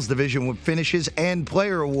totals, division finishes, and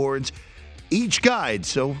player awards. Each guide,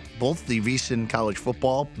 so both the VSiN College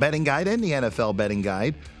Football Betting Guide and the NFL Betting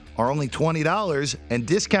Guide, are only $20, and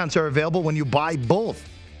discounts are available when you buy both.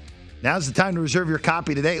 Now's the time to reserve your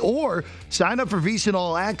copy today, or sign up for VSiN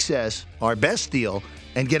All Access, our best deal,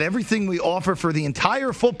 and get everything we offer for the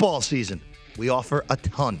entire football season. We offer a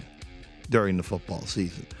ton during the football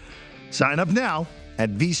season. Sign up now at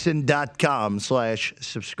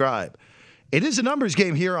vsin.com/subscribe. It is a numbers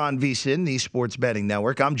game here on VSiN, the Sports Betting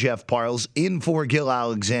Network. I'm Jeff Parles, in for Gil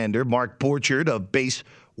Alexander. Mark Borchard of Base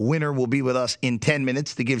Winner will be with us in 10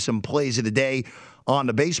 minutes to give some plays of the day on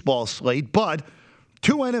the baseball slate. But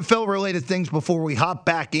two NFL-related things before we hop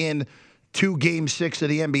back in to Game 6 of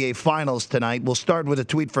the NBA Finals tonight. We'll start with a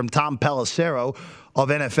tweet from Tom Pelissero of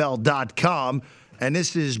NFL.com. And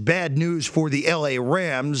this is bad news for the L.A.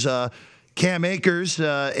 Rams. Cam Akers,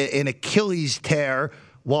 an Achilles tear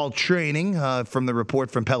while training, from the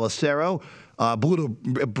report from Pelissero.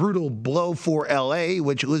 Brutal blow for L.A.,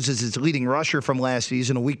 which loses its leading rusher from last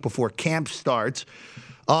season a week before camp starts.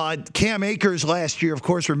 Cam Akers last year, of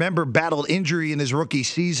course, remember, battled injury in his rookie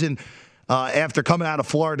season after coming out of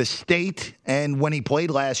Florida State. And when he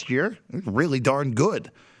played last year, really darn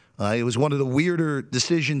good. It was one of the weirder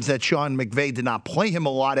decisions that Sean McVay did not play him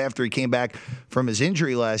a lot after he came back from his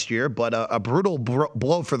injury last year. But a brutal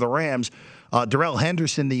blow for the Rams. Darrell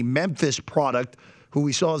Henderson, the Memphis product, who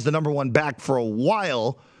we saw as the number one back for a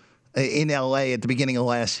while in L.A. at the beginning of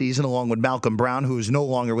last season, along with Malcolm Brown, who is no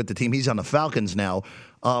longer with the team. He's on the Falcons now.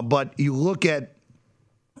 But you look at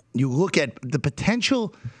the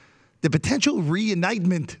potential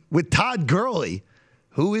reunitement with Todd Gurley,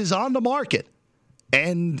 who is on the market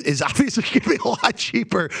and is obviously going to be a lot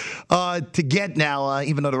cheaper to get now,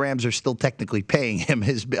 even though the Rams are still technically paying him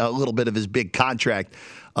a little bit of his big contract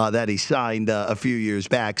that he signed a few years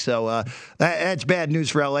back. So that's bad news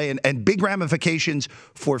for L.A. and big ramifications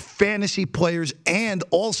for fantasy players, and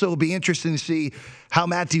also be interesting to see how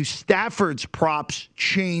Matthew Stafford's props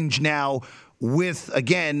change now with,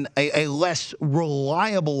 again, a less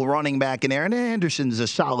reliable running back in Aaron Anderson's a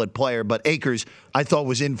solid player, but Akers, I thought,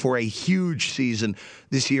 was in for a huge season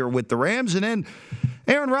this year with the Rams. And then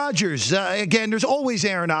Aaron Rodgers, again, there's always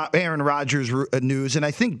Aaron Rodgers news, and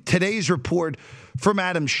I think today's report from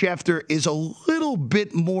Adam Schefter is a little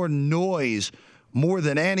bit more noise more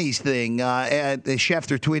than anything.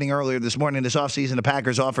 Schefter tweeting earlier this morning, this offseason, the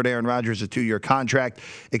Packers offered Aaron Rodgers a 2-year contract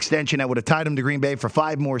extension that would have tied him to Green Bay for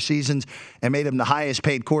 5 more seasons and made him the highest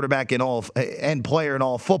paid quarterback and player in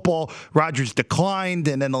all football. Rodgers declined,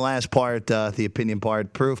 and then the last part, the opinion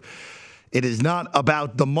part, proof. It is not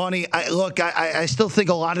about the money. I still think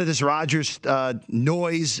a lot of this Rodgers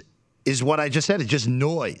noise is what I just said. It's just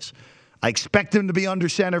noise. I expect him to be under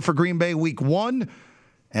center for Green Bay week 1.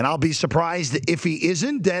 And I'll be surprised if he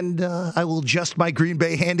isn't, and I will adjust my Green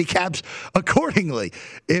Bay handicaps accordingly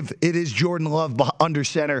if it is Jordan Love under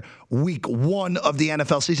center week 1 of the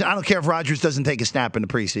NFL season. I don't care if Rodgers doesn't take a snap in the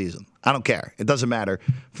preseason. I don't care. It doesn't matter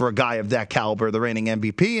for a guy of that caliber, the reigning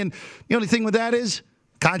MVP. And the only thing with that is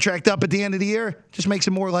contract up at the end of the year just makes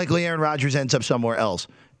it more likely Aaron Rodgers ends up somewhere else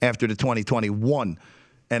after the 2021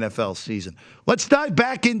 NFL season. Let's dive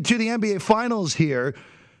back into the NBA Finals here.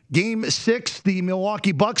 Game 6, the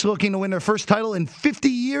Milwaukee Bucks looking to win their first title in 50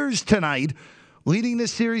 years tonight, leading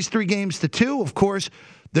this series 3-2. Of course,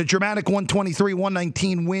 the dramatic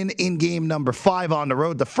 123-119 win in game number 5 on the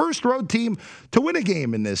road. The first road team to win a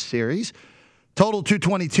game in this series. Total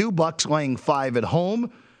 222, Bucks laying 5 at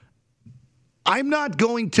home. I'm not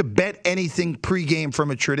going to bet anything pregame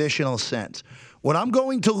from a traditional sense. What I'm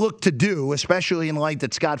going to look to do, especially in light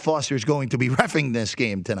that Scott Foster is going to be reffing this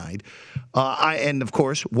game tonight, and of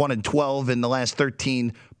course 1-12 in the last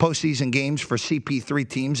 13 postseason games for CP3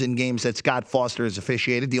 teams in games that Scott Foster has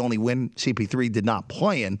officiated, the only win CP3 did not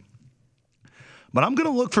play in. But I'm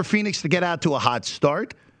going to look for Phoenix to get out to a hot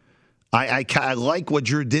start. I like what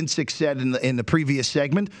Drew Dinsick said in the previous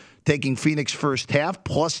segment, taking Phoenix first half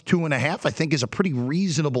plus 2.5, I think is a pretty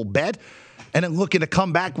reasonable bet. And then looking to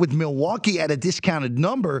come back with Milwaukee at a discounted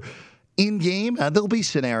number in game. There'll be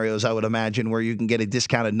scenarios, I would imagine, where you can get a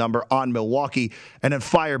discounted number on Milwaukee and then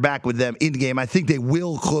fire back with them in game. I think they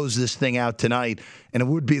will close this thing out tonight, and it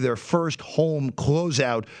would be their first home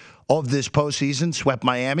closeout of this postseason. Swept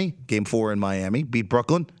Miami, Game 4 in Miami. Beat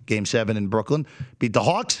Brooklyn, Game 7 in Brooklyn. Beat the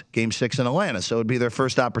Hawks, Game 6 in Atlanta. So it would be their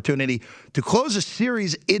first opportunity to close a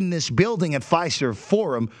series in this building at Fiserv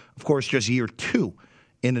Forum. Of course, just year 2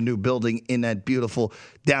 in a new building in that beautiful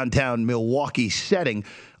downtown Milwaukee setting.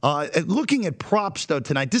 Looking at props, though,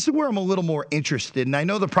 tonight, this is where I'm a little more interested. And I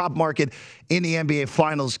know the prop market in the NBA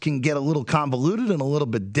Finals can get a little convoluted and a little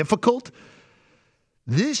bit difficult.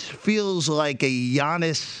 This feels like a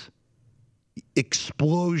Giannis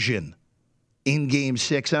explosion in Game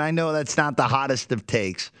 6. And I know that's not the hottest of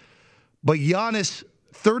takes. But Giannis,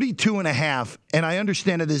 32.5, and I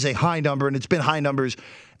understand it is a high number, and it's been high numbers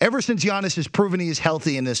ever since Giannis has proven he is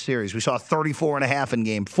healthy in this series. We saw 34.5 in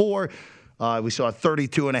Game 4. We saw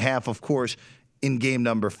 32.5, of course, in game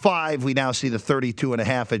number 5. We now see the 32.5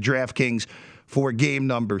 at DraftKings for game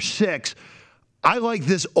number 6. I like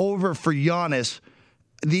this over for Giannis.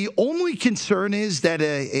 The only concern is that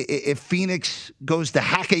if Phoenix goes to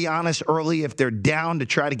hack a Giannis early, if they're down to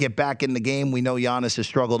try to get back in the game, we know Giannis has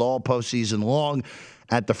struggled all postseason long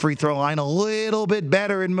at the free throw line. A little bit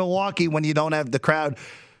better in Milwaukee when you don't have the crowd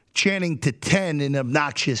chanting to 10 in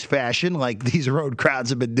obnoxious fashion like these road crowds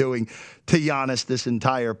have been doing to Giannis this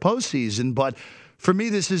entire postseason. But for me,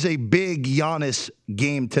 this is a big Giannis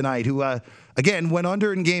game tonight, who, again, went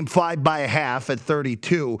under in Game 5 by a half at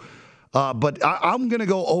 32. But I'm going to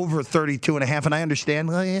go over 32.5, and I understand,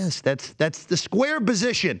 well, yes, that's the square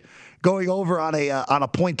position, going over on a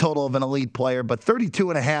point total of an elite player. But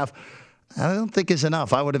 32.5, I don't think is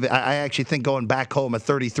enough. I actually think going back home at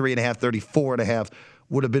 33.5, 34.5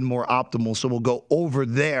 would have been more optimal. So we'll go over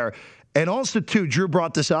there. And also, too, Drew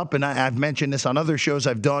brought this up, and I've mentioned this on other shows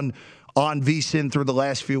I've done on VSiN through the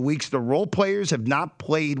last few weeks. The role players have not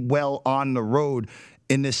played well on the road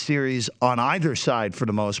in this series on either side for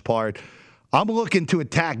the most part. I'm looking to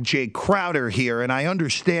attack Jay Crowder here, and I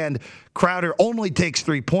understand Crowder only takes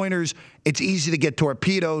three-pointers. It's easy to get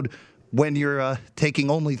torpedoed when you're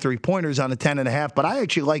taking only three-pointers on a 10.5, but I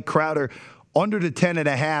actually like Crowder under the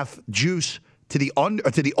 10.5 juice to the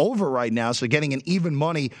over right now, so getting an even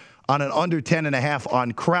money on an under 10.5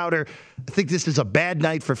 on Crowder. I think this is a bad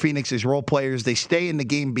night for Phoenix's role players. They stay in the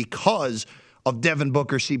game because of Devin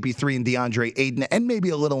Booker, CP3, and DeAndre Ayton, and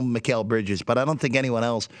maybe a little Mikal Bridges, but I don't think anyone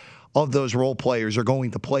else of those role players are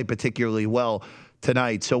going to play particularly well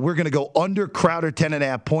tonight. So we're going to go under Crowder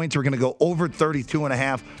 10.5 points. We're going to go over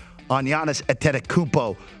 32.5 on Giannis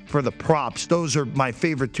Antetokounmpo for the props. Those are my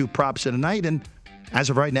favorite two props of the night, and as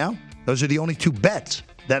of right now, those are the only two bets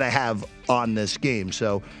that I have on this game.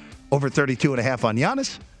 So over 32.5 on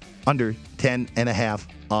Giannis, under 10.5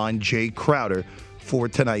 on Jay Crowder for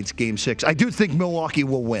tonight's Game 6. I do think Milwaukee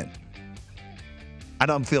will win. I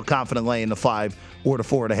don't feel confident laying the 5 or the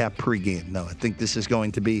 4.5 pregame. No, I think this is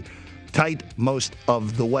going to be tight most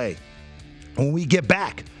of the way. When we get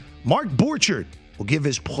back, Mark Borchardt will give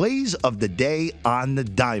his plays of the day on the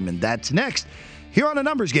diamond. That's next here on The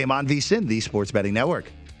Numbers Game on VSiN, the Sports Betting Network.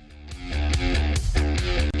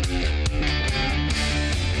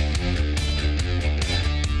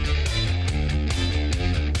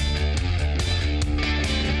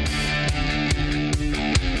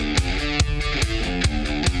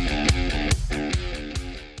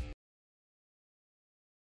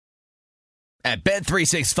 At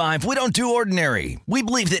Bet365, we don't do ordinary. We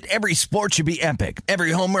believe that every sport should be epic.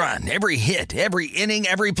 Every home run, every hit, every inning,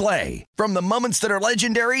 every play. From the moments that are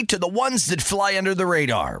legendary to the ones that fly under the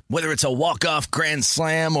radar. Whether it's a walk-off grand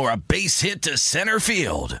slam or a base hit to center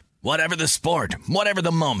field. Whatever the sport, whatever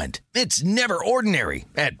the moment. It's never ordinary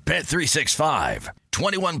at Bet365.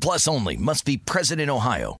 21 plus only. Must be present in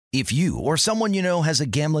Ohio. If you or someone you know has a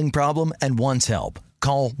gambling problem and wants help,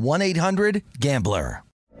 call 1-800-GAMBLER.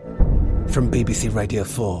 From BBC Radio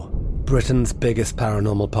 4, Britain's biggest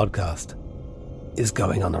paranormal podcast is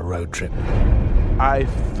going on a road trip. I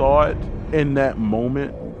thought in that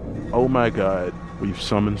moment, oh my God, we've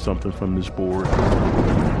summoned something from this board.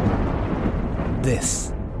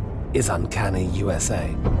 This is Uncanny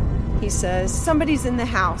USA. He says, somebody's in the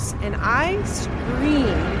house, and I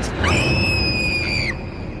screamed.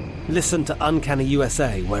 Listen to Uncanny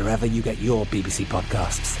USA wherever you get your BBC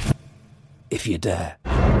podcasts, if you dare.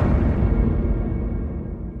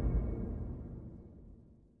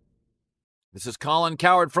 This is Colin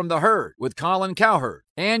Cowherd from The Herd with Colin Cowherd.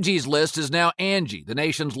 Angie's List is now Angie, the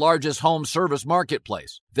nation's largest home service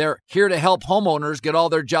marketplace. They're here to help homeowners get all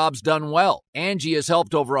their jobs done well. Angie has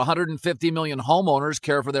helped over 150 million homeowners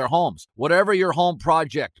care for their homes. Whatever your home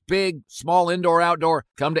project, big, small, indoor, outdoor,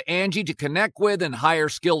 come to Angie to connect with and hire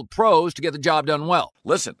skilled pros to get the job done well.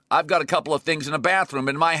 Listen, I've got a couple of things in a bathroom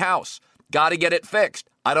in my house. Gotta get it fixed.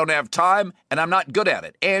 I don't have time, and I'm not good at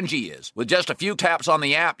it. Angie is. With just a few taps on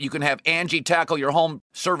the app, you can have Angie tackle your home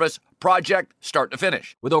service project start to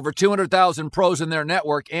finish. With over 200,000 pros in their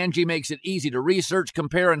network, Angie makes it easy to research,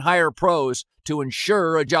 compare, and hire pros to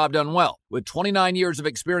ensure a job done well. With 29 years of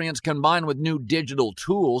experience combined with new digital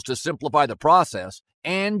tools to simplify the process,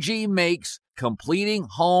 Angie makes completing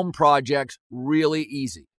home projects really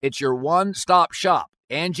easy. It's your one-stop shop.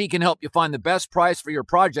 Angie can help you find the best price for your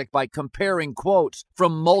project by comparing quotes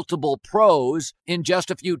from multiple pros in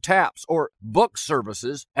just a few taps, or book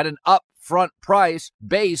services at an upfront price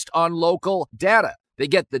based on local data. They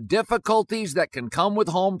get the difficulties that can come with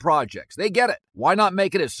home projects. They get it. Why not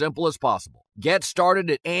make it as simple as possible? Get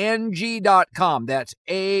started at Angie.com. That's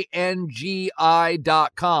ANGI.com,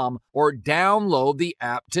 or download the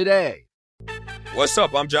app today. What's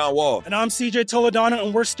up? I'm John Wall. And I'm CJ Toledano,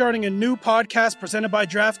 and we're starting a new podcast presented by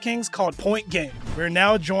DraftKings called Point Game. We're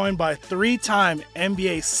now joined by three-time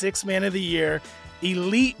NBA Sixth Man of the Year,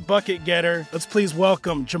 elite bucket getter. Let's please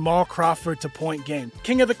welcome Jamal Crawford to Point Game.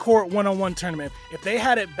 King of the Court one-on-one tournament. If they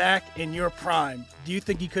had it back in your prime, do you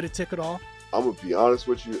think you could have took it all? I'm going to be honest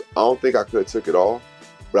with you. I don't think I could have took it all,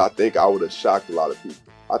 but I think I would have shocked a lot of people.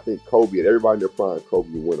 I think Kobe and everybody in their prime, Kobe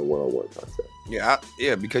would win a one-on-one contest. Yeah,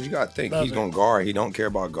 because you got to think. He's going to guard. He don't care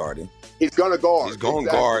about guarding. He's going to guard. He's going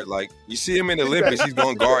to guard. Like, you see him in the Olympics, he's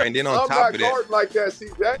going to guard. And then on top of that. I'm not guarding like that,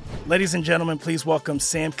 CJ. Ladies and gentlemen, please welcome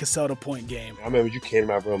Sam Cassell to Point Game. I remember you came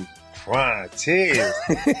out from crying, tears.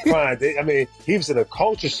 Crying. I mean, he was in a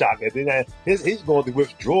culture shock. And then he's going through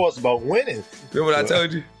withdrawals about winning. Remember what I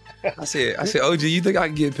told you? I said, OG, you think I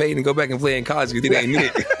can get paid and go back and play in college? Because it ain't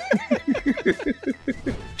it.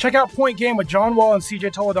 Check out Point Game with John Wall and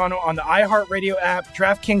CJ Toledano on the iHeartRadio app,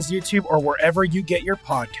 DraftKings YouTube, or wherever you get your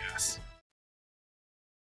podcasts.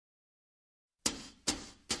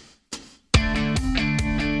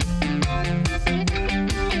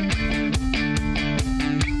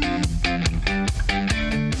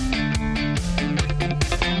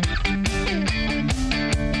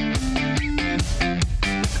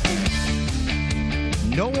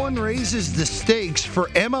 No one raises the stakes for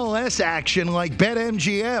MLS action like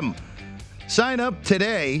BetMGM. Sign up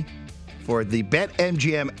today for the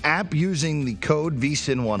BetMGM app using the code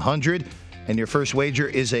VSIN100, and your first wager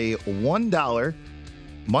is a $1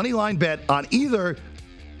 moneyline bet on either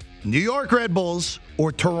New York Red Bulls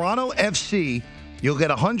or Toronto FC. You'll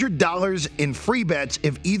get $100 in free bets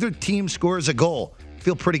if either team scores a goal.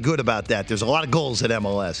 Feel pretty good about that. There's a lot of goals at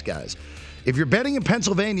MLS, guys. If you're betting in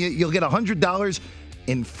Pennsylvania, you'll get $100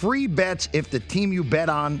 in free bets if the team you bet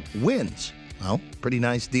on wins. Well, pretty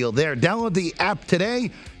nice deal there. Download the app today.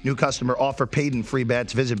 New customer offer, paid in free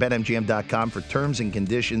bets. Visit BetMGM.com for terms and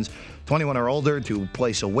conditions. 21 or older to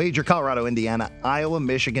place a wager. Colorado, Indiana, Iowa,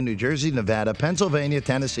 Michigan, New Jersey, Nevada, Pennsylvania,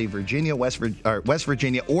 Tennessee, Virginia, West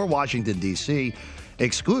Virginia, or Washington, D.C.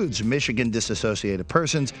 Excludes Michigan disassociated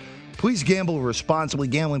persons. Please gamble responsibly.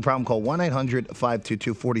 Gambling problem, call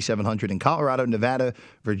 1-800-522-4700 in Colorado, Nevada,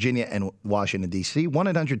 Virginia, and Washington, D.C.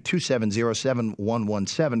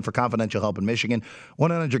 1-800-270-7117 for confidential help in Michigan.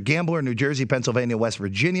 1-800-GAMBLER, New Jersey, Pennsylvania, West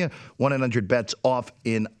Virginia. 1-800-BETS-OFF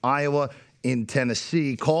in Iowa. In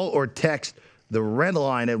Tennessee, call or text the red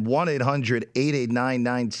line at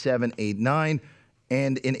 1-800-889-9789.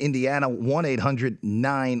 And in Indiana,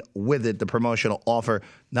 1-800-9-WITH-IT. The promotional offer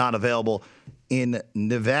not available in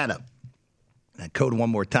Nevada. That code one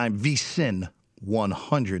more time,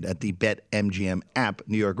 VSIN100 at the BetMGM app,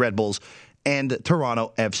 New York Red Bulls and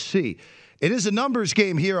Toronto FC. It is a numbers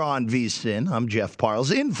game here on VSIN. I'm Jeff Parles,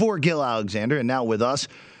 in for Gil Alexander, and now with us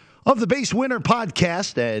of the Base Winner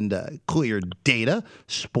podcast and Clear Data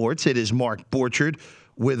Sports, it is Mark Borchard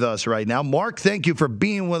with us right now. Mark, thank you for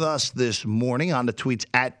being with us this morning on the tweets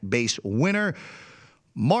at Base Winner.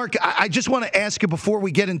 Mark, I just want to ask you before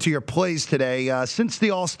we get into your plays today, since the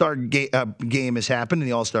All-Star game has happened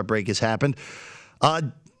and the All-Star break has happened,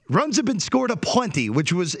 runs have been scored aplenty,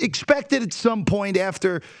 which was expected at some point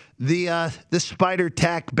after the spider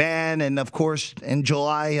tack ban. And, of course, in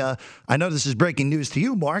July, I know this is breaking news to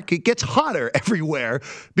you, Mark, it gets hotter everywhere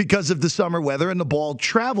because of the summer weather, and the ball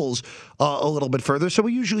travels a little bit further. So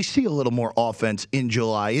we usually see a little more offense in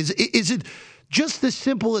July. Is it just as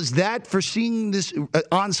simple as that for seeing this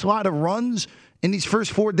onslaught of runs in these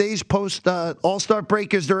first 4 days post All-Star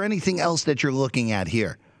break? Is there anything else that you're looking at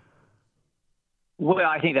here? Well,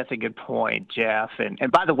 I think that's a good point, Jeff. And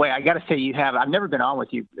by the way, I got to say, I've never been on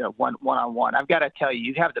with you one-on-one. I've got to tell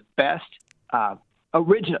you have the best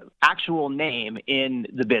original, actual name in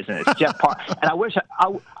the business, Jeff Parr. And I wish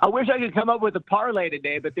I could come up with a parlay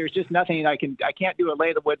today, but there's just nothing I can't do a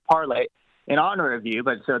lay the wood parlay. in honor of you,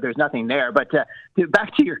 but so there's nothing there. But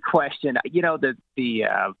back to your question,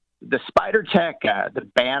 the Spider Tech, the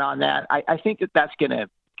ban on that, I think that's gonna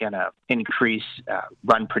increase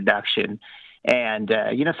run production. And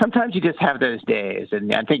sometimes you just have those days,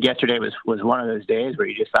 and I think yesterday was one of those days where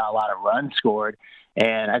you just saw a lot of runs scored.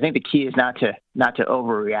 And I think the key is not to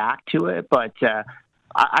overreact to it, but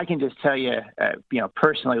I can just tell you,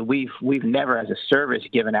 personally, we've never as a service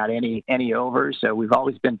given out any overs. So we've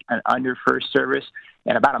always been an under first service.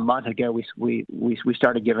 And about a month ago, we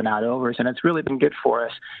started giving out overs, and it's really been good for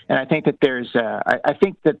us. And I think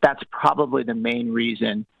that that's probably the main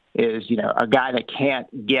reason is, a guy that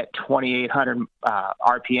can't get 2,800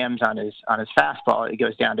 RPMs on his fastball, it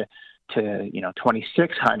goes down to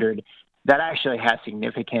 2,600. That actually has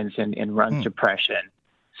significance in run suppression.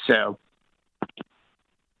 So.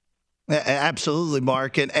 Absolutely,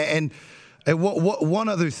 Mark. And one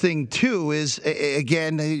other thing, too, is,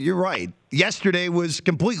 again, you're right. Yesterday was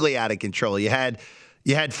completely out of control. You had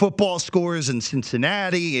football scores in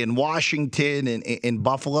Cincinnati, in Washington, in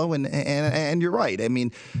Buffalo, and you're right. I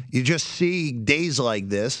mean, you just see days like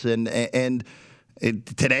this, and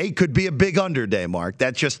today could be a big under day, Mark.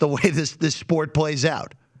 That's just the way this sport plays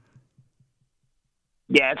out.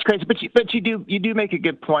 Yeah, it's crazy, but you do make a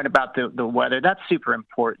good point about the weather. That's super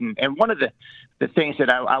important. And one of the things that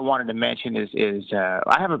I wanted to mention is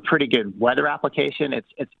I have a pretty good weather application.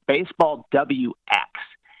 It's Baseball WX,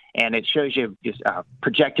 and it shows you just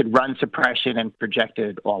projected run suppression and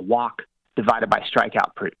projected walk divided by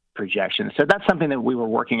strikeout projection. So that's something that we were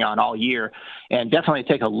working on all year, and definitely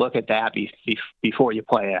take a look at that before you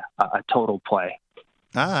play a total play.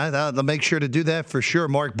 All right, I'll make sure to do that for sure.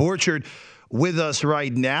 Mark Borchardt with us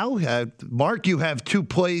right now. Mark, you have two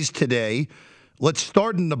plays today. Let's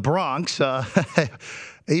start in the Bronx.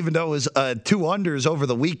 Even though it was two unders over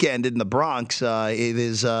the weekend in the Bronx, it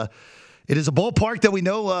is a ballpark that we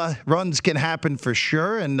know runs can happen for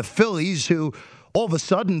sure. And the Phillies, who all of a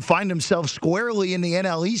sudden find themselves squarely in the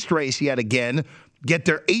NL East race yet again, get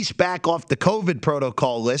their ace back off the COVID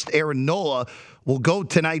protocol list. Aaron Nola will go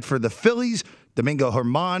tonight for the Phillies. Domingo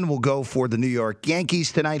Germán will go for the New York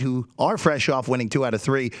Yankees tonight, who are fresh off winning 2 out of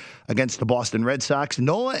 3 against the Boston Red Sox.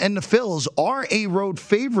 Nola and the Phils are a road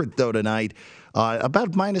favorite, though, tonight.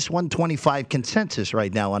 About minus 125 consensus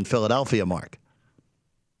right now on Philadelphia, Mark.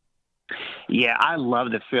 Yeah, I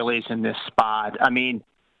love the Phillies in this spot. I mean,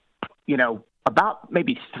 about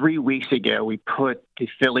maybe 3 weeks ago, we put the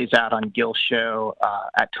Phillies out on Gil's show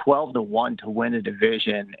at 12-1 to win the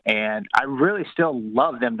division, and I really still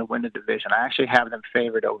love them to win the division. I actually have them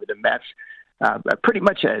favored over the Mets. Pretty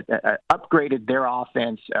much upgraded their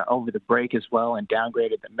offense over the break as well and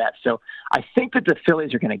downgraded the Mets. So I think that the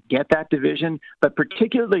Phillies are going to get that division, but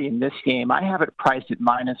particularly in this game, I have it priced at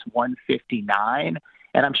minus 159.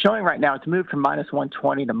 And I'm showing right now it's moved from minus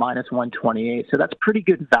 120 to minus 128. So that's pretty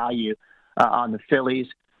good value on the Phillies.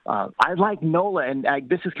 I like Nola, and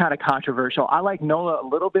this is kind of controversial. I like Nola a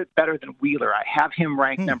little bit better than Wheeler. I have him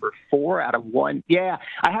ranked number 4 out of 1. Yeah,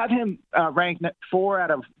 I have him ranked 4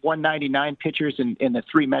 out of 199 pitchers in the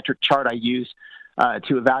 3-metric chart I use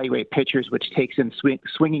to evaluate pitchers, which takes in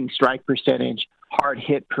swinging strike percentage, hard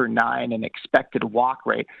hit per 9, and expected walk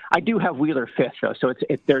rate. I do have Wheeler 5th, though, so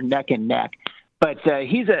they're neck and neck. But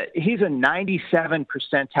he's a 97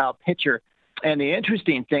 percentile pitcher. And the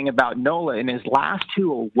interesting thing about Nola, in his last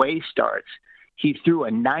 2 away starts, he threw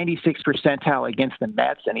a 96 percentile against the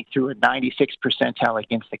Mets, and he threw a 96 percentile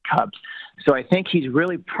against the Cubs. So I think he's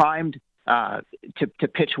really primed to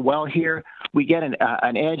pitch well here. We get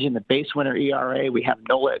an edge in the base winner ERA. We have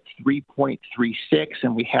Nola at 3.36,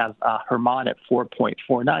 and we have Germán at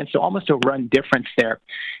 4.49. So almost a run difference there.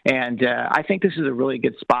 And I think this is a really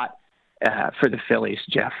good spot for the Phillies,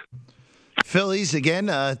 Jeff. Phillies, again,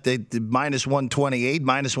 they minus 128,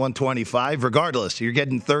 minus 125. Regardless, you're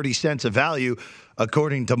getting 30 cents of value,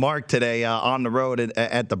 according to Mark today on the road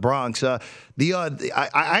at the Bronx. I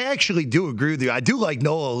actually do agree with you. I do like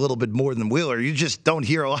Nola a little bit more than Wheeler. You just don't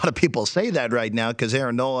hear a lot of people say that right now because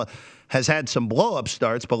Aaron Nola has had some blow-up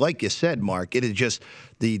starts. But like you said, Mark, it is just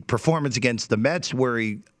the performance against the Mets where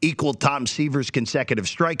he equaled Tom Seaver's consecutive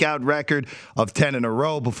strikeout record of 10 in a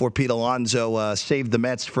row before Pete Alonso saved the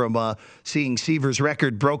Mets from seeing Seaver's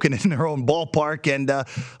record broken in their own ballpark. And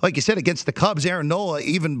like you said, against the Cubs, Aaron Nola,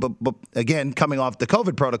 even again coming off the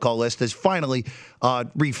COVID protocol list, has finally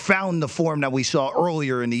refound the form that we saw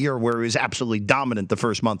earlier in the year where he was absolutely dominant the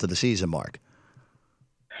first month of the season, Mark.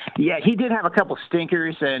 Yeah, he did have a couple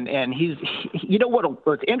stinkers, and he's you know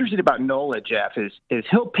what's interesting about Nola, Jeff, is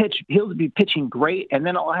he'll be pitching great, and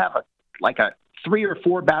then he'll have a 3 or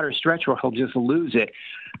 4 batter stretch where he'll just lose it.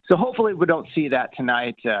 So hopefully we don't see that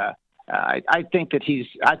tonight I think that he's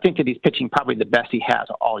pitching probably the best he has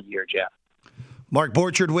all year, Jeff. Mark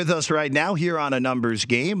Borchard with us right now here on A Numbers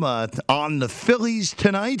Game on the Phillies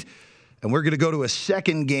tonight. And we're going to go to a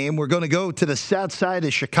second game. We're going to go to the south side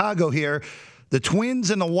of Chicago here. The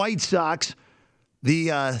Twins and the White Sox.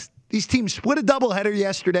 These teams split a doubleheader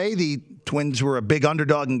yesterday. The Twins were a big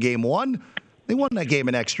underdog in Game 1. They won that game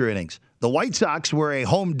in extra innings. The White Sox were a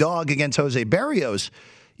home dog against Jose Barrios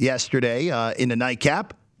yesterday in the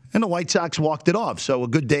nightcap, and the White Sox walked it off. So a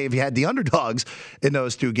good day if you had the underdogs in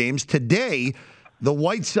those two games. Today, the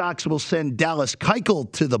White Sox will send Dallas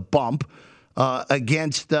Keuchel to the bump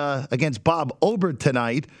against Bob Obert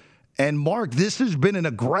tonight. And, Mark, this has been an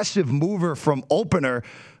aggressive mover from the opener.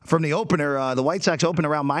 The White Sox open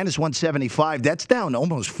around minus 175. That's down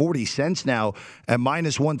almost 40 cents now at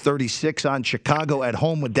minus 136 on Chicago at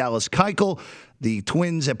home with Dallas Keuchel. The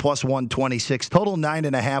Twins at plus 126. Total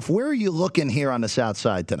 9.5. Where are you looking here on the south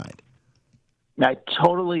side tonight? I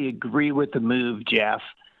totally agree with the move, Jeff.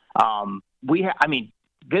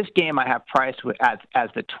 This game I have priced as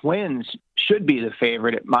the Twins should be the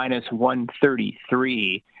favorite at minus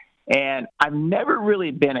 133. And I've never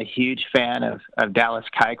really been a huge fan of Dallas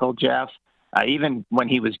Keuchel, Jeff, even when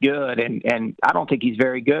he was good. And I don't think he's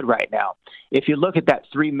very good right now. If you look at that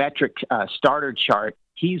 3-metric starter chart,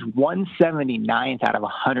 he's 179th out of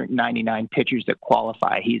 199 pitchers that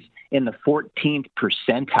qualify. He's in the 14th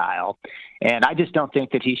percentile. And I just don't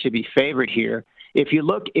think that he should be favored here. If you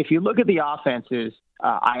look at the offenses,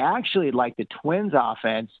 I actually like the Twins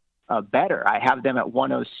offense better. I have them at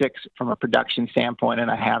 106 from a production standpoint, and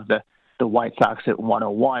I have the White Sox at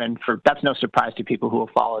 101. And that's no surprise to people who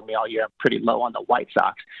have followed me all year. I'm pretty low on the White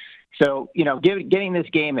Sox. So, getting this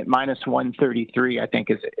game at minus 133, I think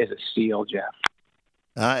is a steal, Jeff.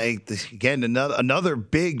 Again, another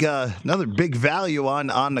big value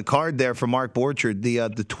on the card there for Mark Borchard.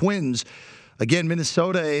 The Twins. Again,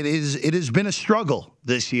 Minnesota, it has been a struggle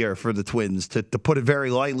this year for the Twins, to put it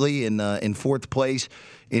very lightly, in fourth place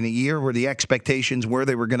in a year where the expectations were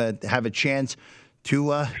they were going to have a chance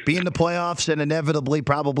to be in the playoffs and inevitably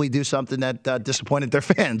probably do something that disappointed their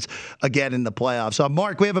fans again in the playoffs.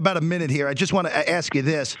 Mark, we have about a minute here. I just want to ask you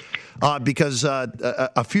this because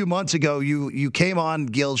a few months ago you came on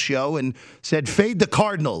Gil's show and said fade the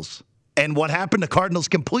Cardinals. And what happened? The Cardinals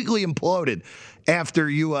completely imploded after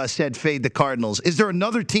you said fade the Cardinals. Is there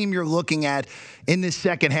another team you're looking at in this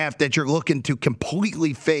second half that you're looking to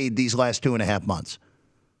completely fade these last 2.5 months?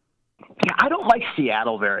 Yeah, I don't like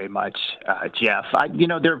Seattle very much, Jeff.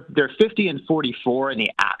 They're 50 and 44 in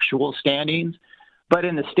the actual standings, but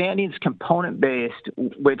in the standings component based,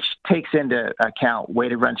 which takes into account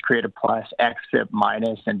weighted runs created plus, xFIP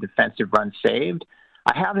minus, and defensive runs saved,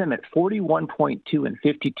 I have them at 41.2 and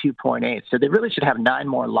 52.8. So they really should have 9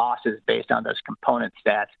 more losses based on those component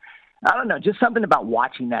stats. I don't know, just something about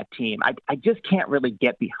watching that team. I just can't really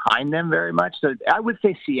get behind them very much. So I would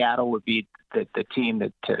say Seattle would be the team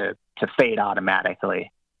to fade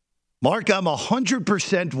automatically. Mark, I'm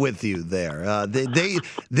 100% with you there.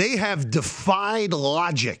 They have defied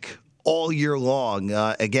logic all year long.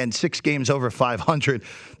 Again, 6 games over 500,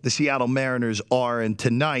 the Seattle Mariners are. And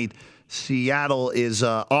tonight, Seattle is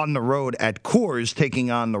on the road at Coors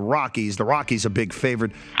taking on the Rockies. The Rockies a big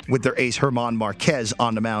favorite with their ace German Marquez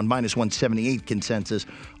on the mound. Minus 178 consensus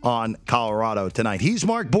on Colorado tonight. He's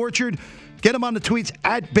Mark Borchard. Get him on the tweets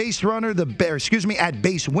at Base Runner, at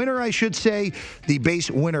Base Winner, I should say, the Base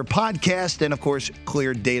Winner podcast, and of course,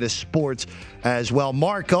 Clear Data Sports as well.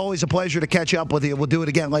 Mark, always a pleasure to catch up with you. We'll do it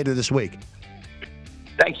again later this week.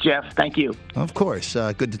 Thanks, Jeff. Thank you. Of course.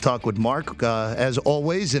 Good to talk with Mark, as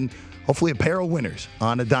always, and hopefully a pair of winners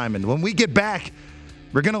on a diamond. When we get back,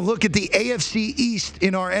 we're going to look at the AFC East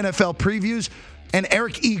in our NFL previews, and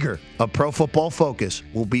Eric Eager of Pro Football Focus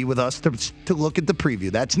will be with us to look at the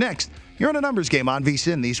preview. That's next. You're on A Numbers Game on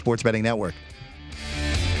VSiN, the Sports Betting Network.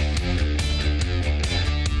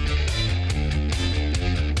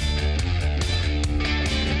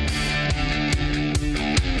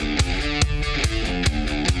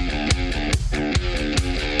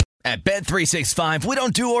 At Bet365, we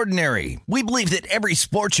don't do ordinary. We believe that every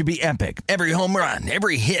sport should be epic. Every home run,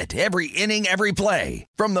 every hit, every inning, every play.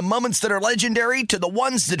 From the moments that are legendary to the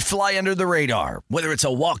ones that fly under the radar. Whether it's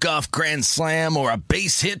a walk-off grand slam or a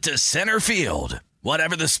base hit to center field.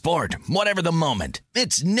 Whatever the sport, whatever the moment.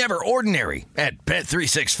 It's never ordinary at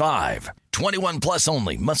Bet365. 21 plus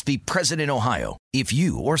only. Must be present in Ohio. If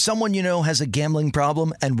you or someone you know has a gambling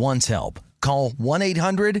problem and wants help, call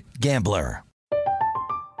 1-800-GAMBLER.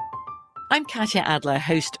 I'm Katya Adler,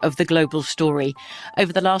 host of The Global Story.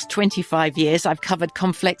 Over the last 25 years, I've covered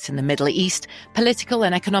conflicts in the Middle East, political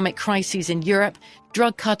and economic crises in Europe,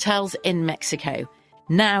 drug cartels in Mexico.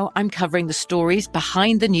 Now I'm covering the stories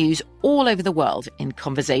behind the news all over the world in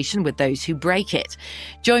conversation with those who break it.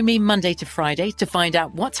 Join me Monday to Friday to find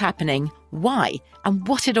out what's happening, why, and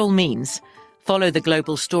what it all means. Follow The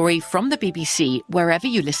Global Story from the BBC wherever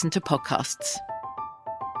you listen to podcasts.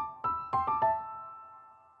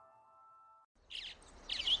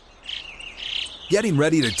 Getting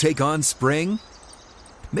ready to take on spring?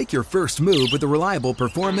 Make your first move with the reliable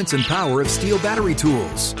performance and power of Steel battery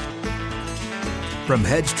tools. From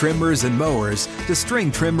hedge trimmers and mowers to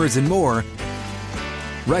string trimmers and more,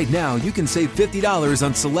 right now you can save $50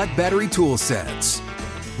 on select battery tool sets.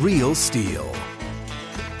 Real Steel.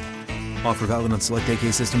 Offer valid on select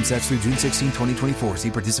AK system sets through June 16, 2024.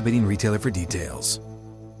 See participating retailer for details.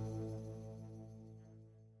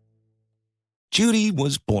 Judy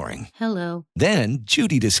was boring. Hello. Then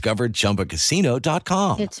Judy discovered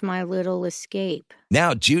ChumbaCasino.com. It's my little escape.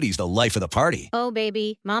 Now Judy's the life of the party. Oh,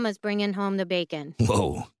 baby, mama's bringing home the bacon.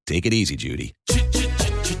 Whoa, take it easy, Judy.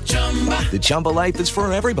 The Chumba life is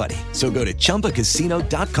for everybody. So go to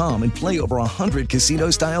ChumbaCasino.com and play over 100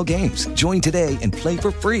 casino-style games. Join today and play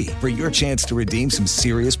for free for your chance to redeem some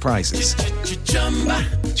serious prizes.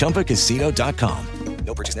 ChumbaCasino.com.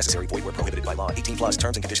 No purchase necessary. Void where prohibited by law. 18 plus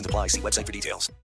terms and conditions apply. See website for details.